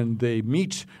 and they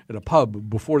meet at a pub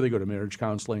before they go to marriage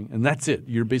counseling, and that's it.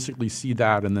 You basically see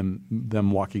that and then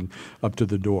them walking up to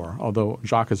the door. Although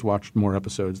Jacques has watched more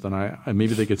episodes than I.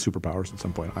 Maybe they get superpowers at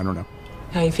some point. I don't know.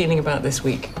 How are you feeling about this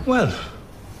week? Well,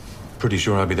 pretty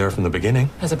sure I'll be there from the beginning.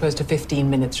 As opposed to 15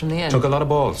 minutes from the end? Took a lot of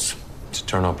balls to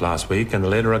turn up last week, and the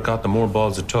later I got, the more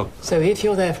balls it took. So if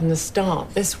you're there from the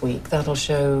start this week, that'll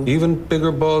show... Even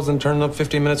bigger balls than turning up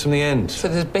 15 minutes from the end. So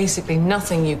there's basically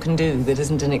nothing you can do that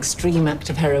isn't an extreme act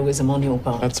of heroism on your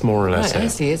part. That's more or less Right, it. I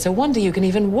see. It's a wonder you can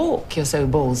even walk. You're so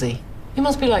ballsy. It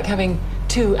must be like having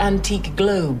 2 antique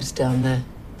globes down there.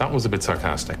 That was a bit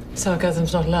sarcastic.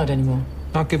 Sarcasm's not allowed anymore.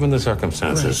 Not given the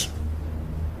circumstances.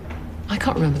 I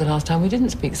can't remember the last time we didn't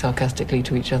speak sarcastically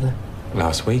to each other.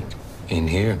 Last week, in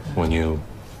here, when you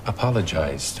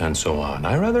apologized and so on.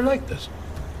 I rather liked it.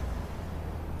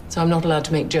 So I'm not allowed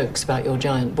to make jokes about your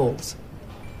giant balls.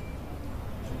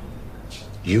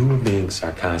 You were being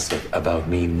sarcastic about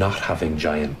me not having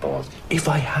giant balls. If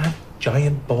I had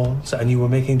giant balls and you were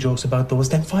making jokes about those,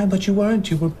 then fine, but you weren't.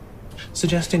 You were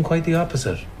suggesting quite the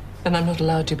opposite. And I'm not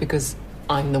allowed to because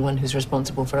I'm the one who's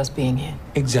responsible for us being here.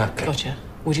 Exactly. Gotcha.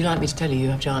 Would you like me to tell you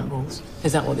have giant balls?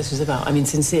 Is that what this is about? I mean,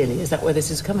 sincerely, is that where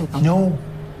this is coming from? No.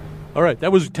 All right,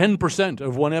 that was 10%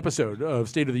 of one episode of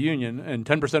State of the Union and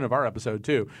 10% of our episode,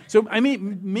 too. So, I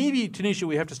mean, maybe, Tanisha,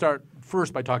 we have to start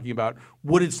first by talking about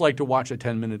what it's like to watch a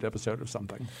 10-minute episode of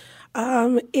something.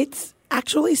 It's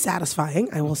actually satisfying,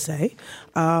 I will say.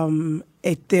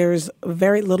 There's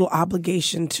very little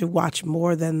obligation to watch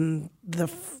more than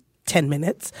the 10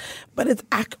 minutes, but it's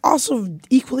also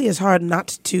equally as hard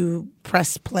not to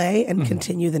press play and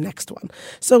continue the next one.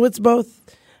 So it's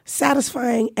both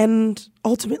satisfying and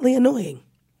ultimately annoying.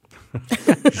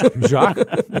 Jacques?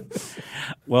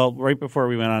 Well, right before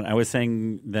we went on, I was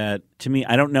saying that to me,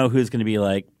 I don't know who's going to be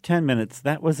like, 10 minutes,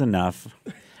 that was enough,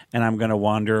 and I'm going to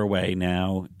wander away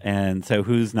now. And so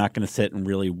who's not going to sit and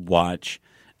really watch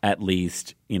at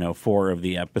least, 4 of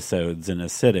the episodes in a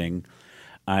sitting?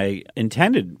 I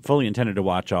fully intended to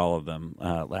watch all of them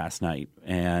last night.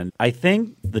 And I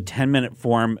think the 10-minute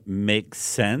form makes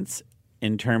sense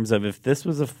in terms of if this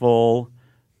was a full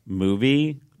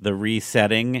movie, the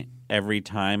resetting every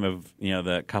time of,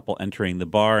 the couple entering the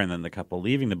bar and then the couple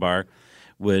leaving the bar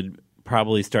would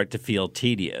probably start to feel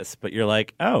tedious. But you're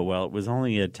like, oh, well, it was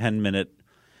only a 10-minute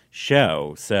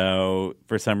show. So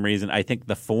for some reason, I think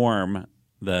the form of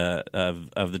the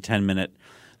 10-minute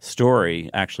story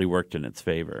actually worked in its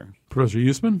favor. Professor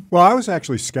Eastman? Well, I was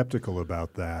actually skeptical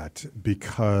about that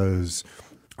because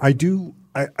I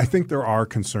think there are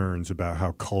concerns about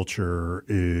how culture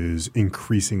is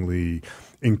increasingly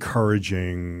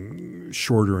encouraging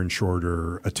shorter and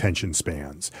shorter attention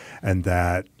spans, and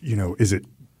that,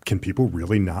 can people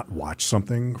really not watch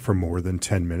something for more than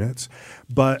 10 minutes?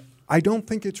 But I don't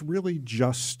think it's really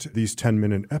just these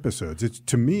 10-minute episodes.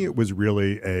 To me, it was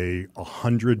really a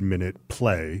 100-minute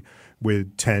play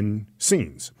with 10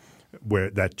 scenes, where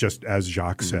that, just as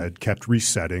Jacques said, kept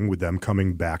resetting with them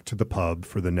coming back to the pub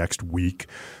for the next week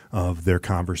of their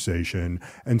conversation.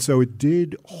 And so it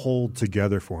did hold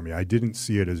together for me. I didn't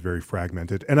see it as very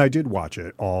fragmented. And I did watch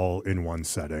it all in one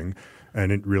setting.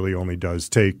 And it really only does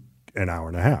take an hour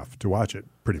and a half to watch it,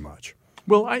 pretty much.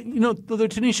 Well, the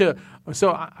Tanisha, so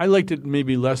I liked it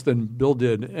maybe less than Bill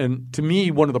did. And to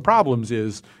me, one of the problems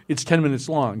is it's 10 minutes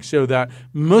long, so that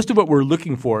most of what we're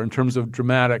looking for in terms of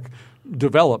dramatic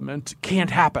development can't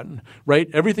happen, right?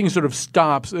 Everything sort of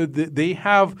stops. They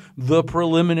have the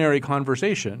preliminary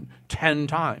conversation 10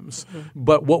 times.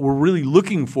 But what we're really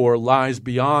looking for lies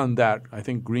beyond that, I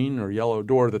think, green or yellow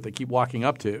door that they keep walking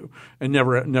up to and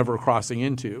never crossing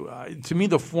into. To me,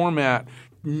 the format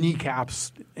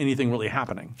kneecaps anything really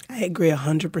happening. I agree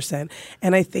 100%.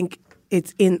 And I think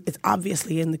it's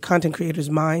obviously in the content creator's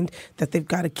mind that they've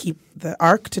got to keep the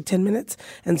arc to 10 minutes.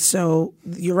 And so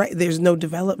you're right, there's no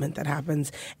development that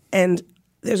happens. And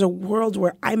there's a world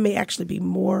where I may actually be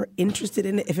more interested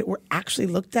in it if it were actually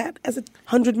looked at as a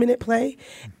 100-minute play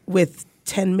with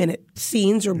 10-minute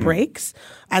scenes or breaks,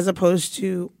 as opposed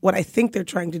to what I think they're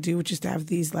trying to do, which is to have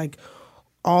these like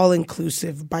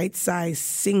all-inclusive, bite-sized,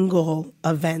 single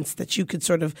events that you could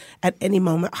sort of at any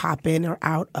moment hop in or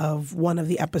out of one of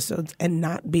the episodes and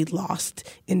not be lost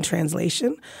in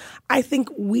translation. I think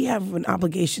we have an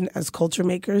obligation as culture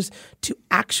makers to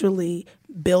actually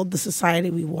build the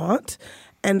society we want.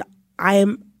 And I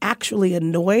am actually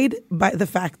annoyed by the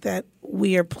fact that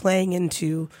we are playing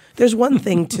into – there's one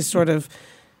thing to sort of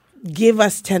give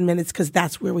us 10 minutes because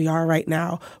that's where we are right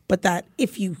now, but that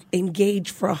if you engage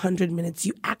for 100 minutes,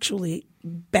 you actually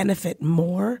benefit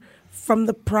more from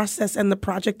the process and the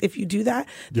project if you do that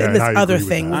than this other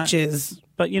thing, which is...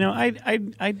 But,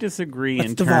 I disagree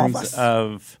in devolve terms us.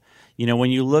 of,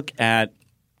 when you look at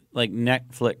like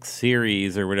Netflix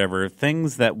series or whatever,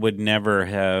 things that would never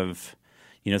have...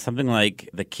 something like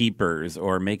The Keepers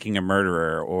or Making a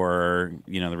Murderer or,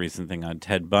 the recent thing on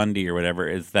Ted Bundy or whatever,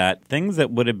 is that things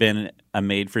that would have been a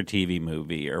made-for-TV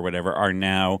movie or whatever are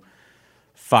now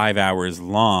 5 hours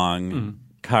long,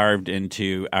 carved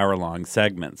into hour-long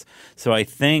segments. So I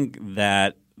think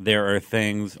that there are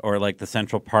things, or like the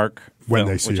Central Park When film,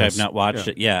 They See which Us. I've not watched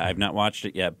it. Yeah, I've not watched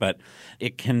it yet, but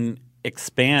it can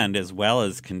expand as well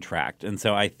as contract. And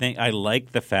so I think I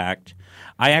like the fact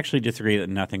 – I actually disagree that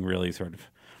nothing really sort of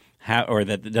or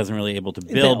that it doesn't really able to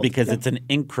build because it's an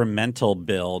incremental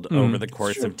build over the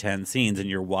course of 10 scenes, and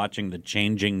you're watching the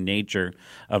changing nature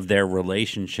of their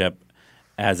relationship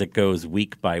as it goes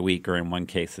week by week, or in one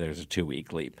case there's a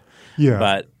 2-week leap. Yeah.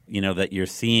 But that you're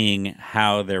seeing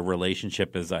how their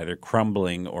relationship is either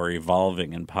crumbling or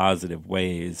evolving in positive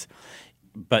ways.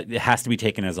 But it has to be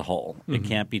taken as a whole. It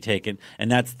can't be taken –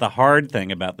 and that's the hard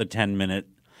thing about the 10-minute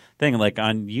thing. Like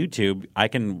on YouTube, I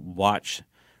can watch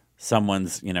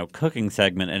someone's cooking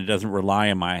segment, and it doesn't rely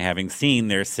on my having seen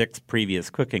their 6 previous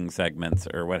cooking segments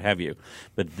or what have you.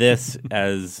 But this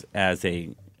as a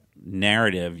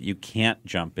narrative, you can't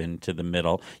jump into the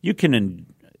middle. You can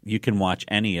watch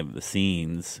any of the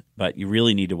scenes, but you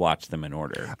really need to watch them in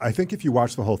order. I think if you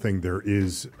watch the whole thing, there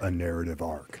is a narrative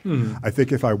arc. I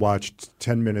think if I watched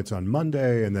 10 minutes on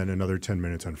Monday and then another 10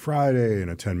 minutes on Friday and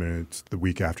a 10 minutes the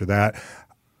week after that,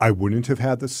 I wouldn't have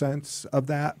had the sense of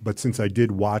that. But since I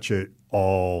did watch it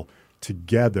all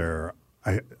together,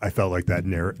 I felt like that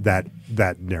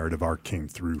narrative arc came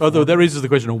through. Although that raises the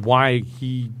question of why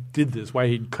he did this, why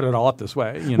he cut it all up this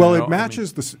way. Well, it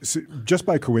matches just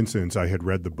by coincidence, I had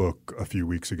read the book a few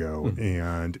weeks ago,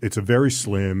 and it's a very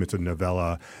slim, it's a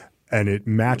novella, and it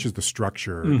matches the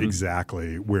structure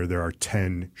exactly, where there are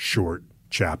 10 short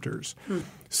chapters.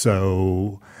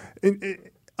 So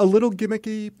a little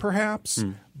gimmicky perhaps,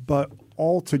 but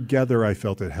altogether I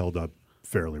felt it held up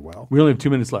fairly well. We only have 2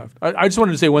 minutes left. I just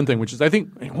wanted to say one thing, which is I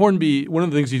think Hornby, one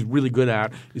of the things he's really good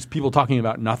at is people talking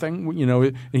about nothing.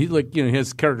 And he he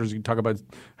has characters who talk about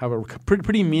have a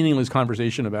pretty meaningless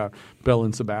conversation about Belle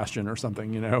and Sebastian or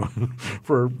something,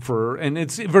 and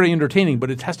it's very entertaining,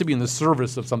 but it has to be in the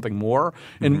service of something more.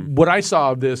 And what I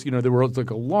saw of this, there was like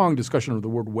a long discussion of the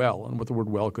word well and what the word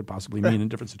well could possibly mean in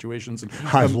different situations. And,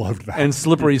 I loved that. And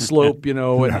slippery slope,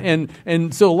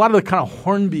 and so a lot of the kind of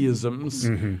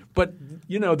Hornbyisms, but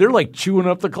they're like chewing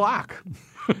up the clock.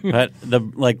 But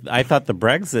I thought the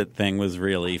Brexit thing was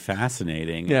really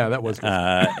fascinating. Yeah, that was good.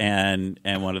 and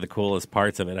one of the coolest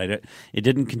parts of it. It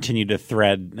didn't continue to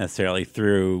thread necessarily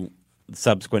through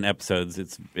subsequent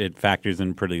episodes. It factors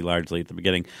in pretty largely at the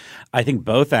beginning. I think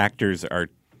both actors are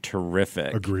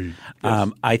terrific. Agreed. Yes.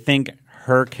 I think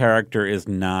her character is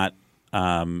not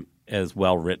as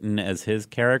well written as his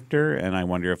character, and I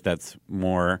wonder if that's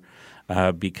more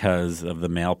because of the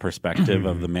male perspective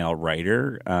of the male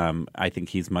writer. I think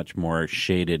he's much more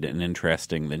shaded and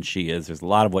interesting than she is. There's a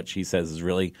lot of what she says is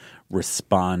really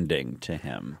responding to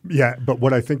him. Yeah, but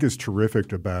what I think is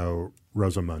terrific about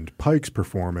Rosamund Pike's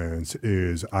performance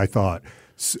is I thought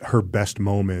her best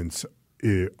moments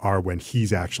are when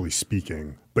he's actually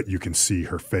speaking, but you can see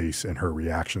her face and her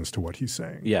reactions to what he's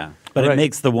saying. Yeah, but it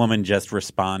makes the woman just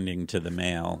responding to the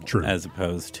male as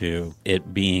opposed to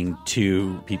it being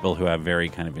two people who have very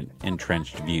kind of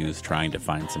entrenched views trying to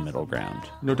find some middle ground.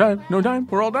 No time.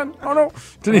 We're all done. Oh, no.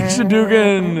 Tanisha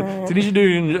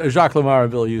Dugan, Jacques Lamar,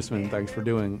 Bill Usman, thanks for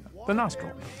doing The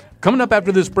Nostril. Coming up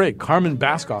after this break, Carmen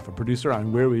Baskoff, a producer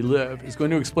on Where We Live, is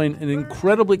going to explain an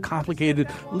incredibly complicated,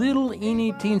 little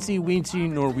eeny teensy weensy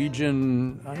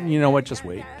Norwegian. You know what? Just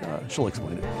wait. She'll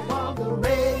explain it. On the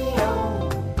radio,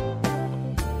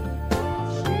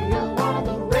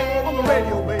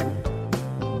 baby.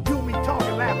 You me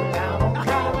talking, laughing down on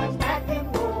Carol's back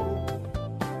and roll.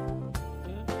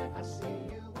 I see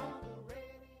you on the radio.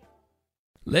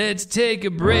 Let's take a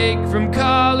break from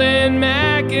Colin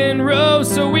McEnroe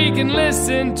so we can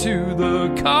listen to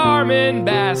the Carmen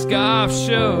Baskoff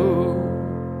Show.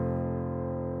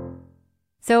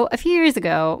 So a few years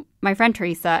ago, my friend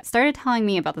Teresa started telling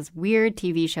me about this weird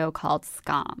TV show called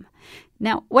Skam.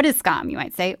 Now, what is Skam, you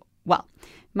might say? Well,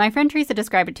 my friend Teresa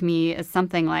described it to me as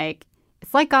something like,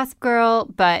 it's like Gossip Girl,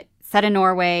 but set in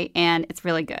Norway, and it's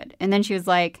really good. And then she was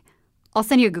like, I'll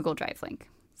send you a Google Drive link.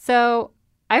 So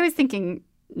I was thinking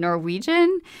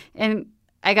Norwegian, and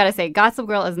I gotta say, Gossip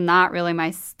Girl is not really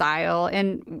my style.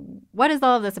 And what is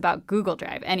all of this about Google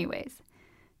Drive anyways?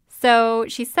 So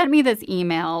she sent me this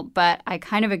email, but I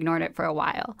kind of ignored it for a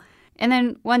while. And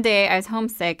then one day I was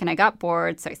homesick and I got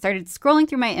bored, so I started scrolling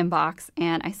through my inbox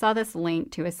and I saw this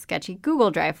link to a sketchy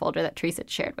Google Drive folder that Teresa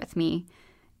shared with me.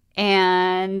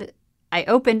 And I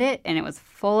opened it and it was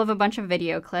full of a bunch of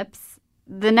video clips.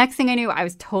 The next thing I knew, I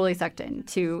was totally sucked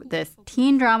into this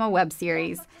teen drama web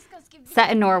series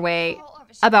set in Norway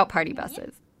about party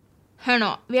buses. Hør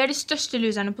nå, vi de største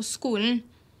loserne på skolen.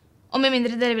 Og med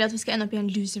mindre dere vil at vi skal ende opp I en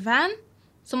loser-van,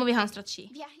 så må vi ha en strategi.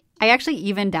 I actually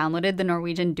even downloaded the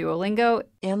Norwegian Duolingo.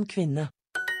 En kvinne.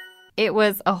 It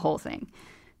was a whole thing.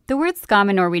 The word skam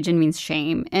in Norwegian means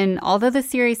shame, and although the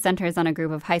series centers on a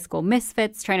group of high school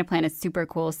misfits trying to plan a super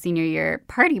cool senior year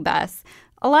party bus,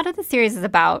 a lot of the series is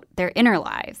about their inner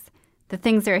lives, the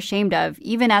things they're ashamed of,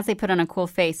 even as they put on a cool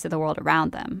face to the world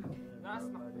around them.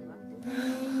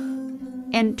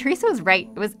 And Teresa was right.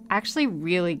 It was actually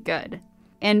really good.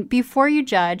 And before you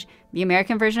judge, the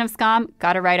American version of Skam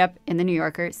got a write-up in The New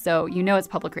Yorker, so you know it's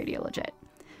public radio legit.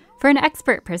 For an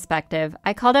expert perspective,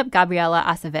 I called up Gabriela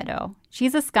Acevedo.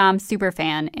 She's a Skam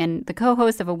superfan and the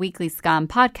co-host of a weekly Skam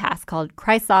podcast called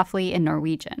Cry Softly in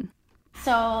Norwegian.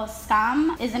 So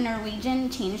Skam is a Norwegian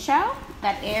teen show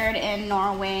that aired in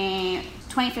Norway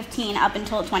 2015 up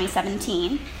until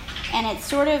 2017. And it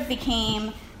sort of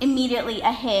became immediately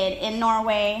a hit in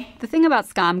Norway. The thing about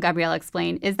Skam, Gabriela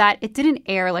explained, is that it didn't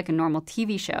air like a normal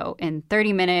TV show in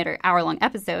 30-minute or hour-long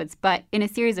episodes, but in a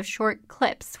series of short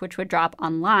clips, which would drop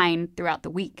online throughout the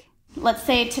week. Let's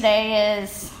say today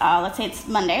is, let's say it's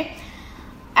Monday.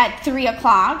 At 3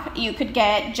 o'clock, you could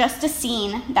get just a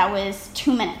scene that was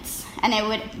 2 minutes, and it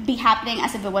would be happening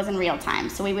as if it was in real time.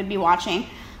 So we would be watching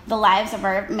the lives of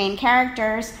our main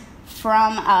characters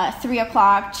from 3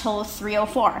 o'clock till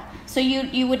 3:04. So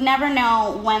you would never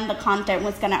know when the content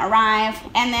was going to arrive.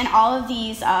 And then all of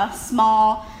these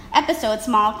small episodes,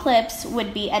 small clips,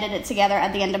 would be edited together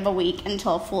at the end of a week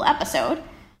until a full episode.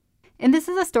 And this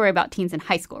is a story about teens in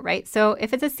high school, right? So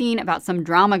if it's a scene about some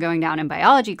drama going down in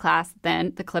biology class,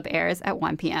 then the clip airs at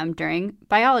 1 p.m. during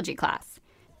biology class.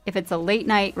 If it's a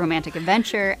late-night romantic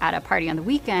adventure at a party on the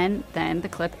weekend, then the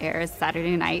clip airs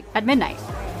Saturday night at midnight.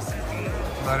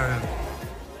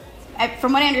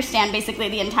 From what I understand, basically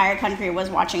the entire country was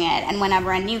watching it, and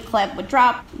whenever a new clip would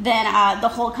drop, then the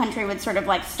whole country would sort of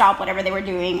like stop whatever they were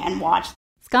doing and watch.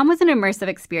 Skam was an immersive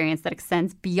experience that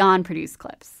extends beyond produced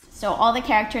clips. So all the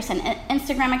characters and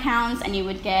Instagram accounts, and you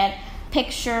would get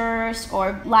pictures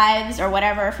or lives or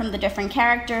whatever from the different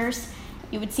characters.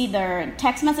 You would see their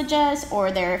text messages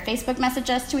or their Facebook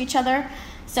messages to each other.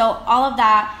 So all of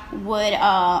that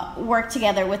would work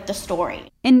together with the story.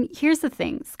 And here's the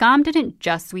thing. Skam didn't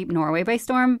just sweep Norway by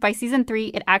storm. By season 3,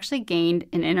 it actually gained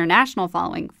an international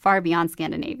following far beyond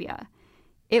Scandinavia.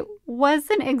 It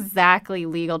wasn't exactly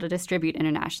legal to distribute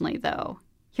internationally, though.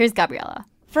 Here's Gabriela.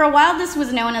 For a while, this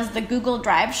was known as the Google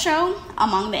Drive show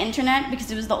among the internet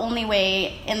because it was the only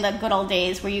way in the good old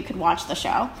days where you could watch the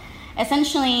show.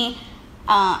 Essentially,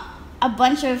 a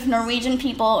bunch of Norwegian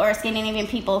people or Scandinavian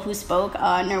people who spoke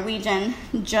Norwegian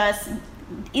just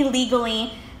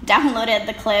illegally downloaded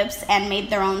the clips and made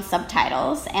their own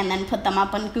subtitles and then put them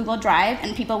up on Google Drive,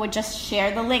 and people would just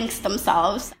share the links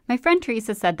themselves. My friend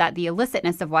Teresa said that the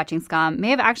illicitness of watching Skam may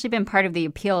have actually been part of the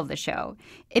appeal of the show.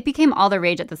 It became all the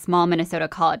rage at the small Minnesota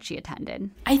college she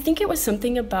attended. I think it was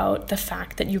something about the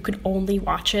fact that you could only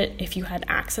watch it if you had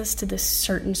access to this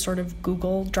certain sort of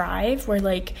Google Drive where,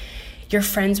 like, your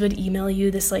friends would email you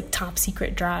this, like, top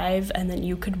secret drive, and then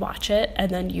you could watch it,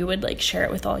 and then you would, like, share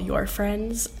it with all your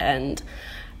friends, and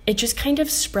it just kind of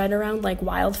spread around like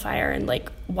wildfire. And,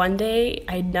 like, one day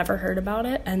I'd never heard about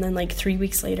it, and then, like, 3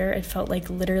 weeks later, it felt like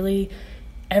literally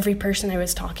every person I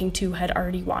was talking to had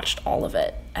already watched all of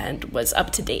it and was up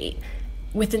to date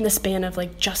within the span of,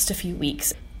 like, just a few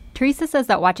weeks. Teresa says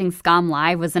that watching Skam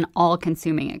live was an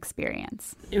all-consuming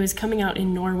experience. It was coming out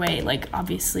in Norway, like,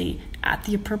 obviously at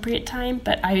the appropriate time,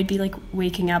 but I would be, like,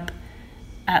 waking up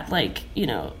at, like, you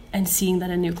know, and seeing that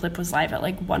a new clip was live at,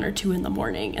 like, 1 or 2 in the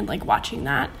morning and, like, watching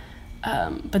that.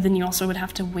 But then you also would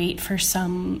have to wait for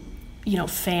some, you know,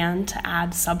 fan to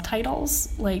add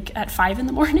subtitles, like, at 5 in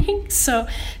the morning. So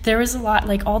there was a lot,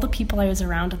 like, all the people I was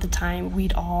around at the time,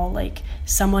 we'd all, like,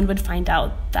 someone would find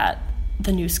out that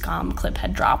the new Skam clip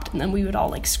had dropped, and then we would all,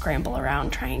 like, scramble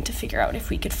around trying to figure out if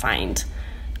we could find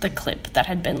the clip that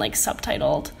had been, like,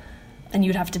 subtitled. And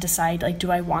you'd have to decide, like,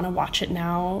 do I want to watch it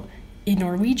now in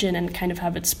Norwegian and kind of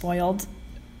have it spoiled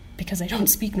because I don't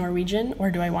speak Norwegian,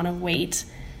 or do I want to wait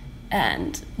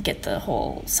and get the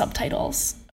whole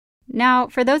subtitles? Now,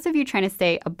 for those of you trying to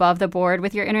stay above the board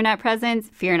with your internet presence,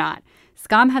 fear not.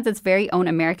 Scam has its very own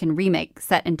American remake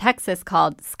set in Texas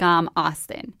called Scam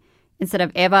Austin. Instead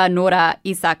of Eva, Nora,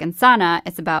 Isaac, and Sana,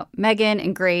 it's about Megan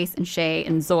and Grace and Shay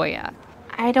and Zoya.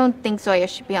 I don't think Zoya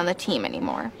should be on the team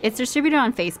anymore. It's distributed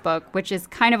on Facebook, which is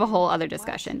kind of a whole other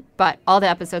discussion, but all the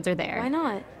episodes are there. Why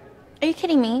not? Are you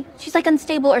kidding me? She's like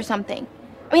unstable or something.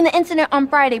 I mean, the incident on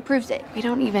Friday proves it. We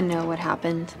don't even know what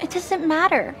happened. It doesn't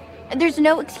matter. There's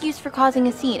no excuse for causing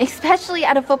a scene, especially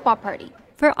at a football party.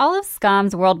 For all of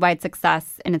Scam's worldwide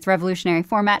success in its revolutionary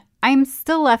format, I'm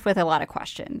still left with a lot of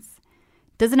questions.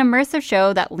 Does an immersive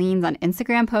show that leans on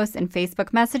Instagram posts and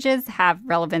Facebook messages have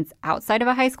relevance outside of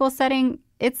a high school setting?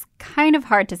 It's kind of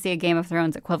hard to see a Game of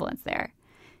Thrones equivalence there.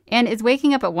 And is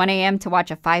waking up at 1 a.m. to watch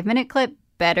a 5-minute clip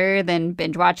better than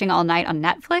binge watching all night on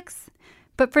Netflix?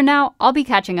 But for now, I'll be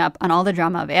catching up on all the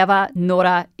drama of Eva,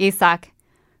 Nora, Isaac.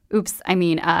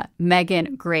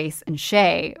 Megan, Grace, and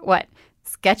Shay. What,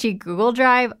 sketchy Google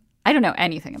Drive? I don't know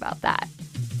anything about that.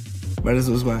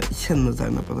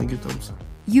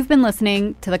 You've been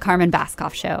listening to The Carmen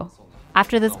Baskauf Show.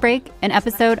 After this break, an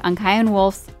episode on Kyan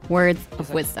Wolf's Words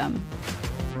of Wisdom.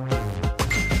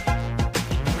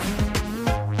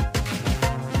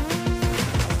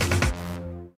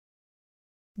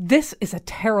 This is a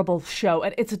terrible show,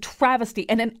 and it's a travesty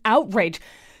and an outrage.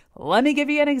 Let me give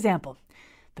you an example.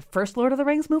 The first Lord of the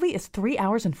Rings movie is 3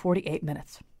 hours and 48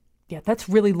 minutes. Yeah, that's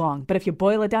really long, but if you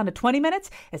boil it down to 20 minutes,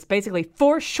 it's basically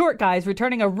 4 short guys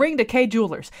returning a ring to Kay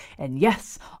Jewelers. And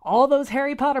yes, all those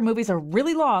Harry Potter movies are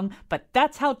really long, but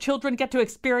that's how children get to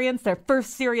experience their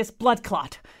first serious blood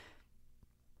clot.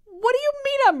 What do you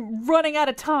mean I'm running out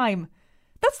of time?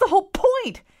 That's the whole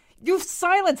point. You've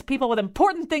silenced people with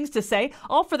important things to say,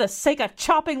 all for the sake of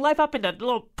chopping life up into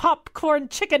little popcorn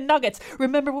chicken nuggets.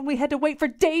 Remember when we had to wait for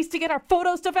days to get our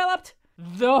photos developed?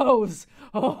 Those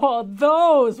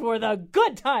were the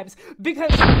good times,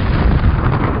 because...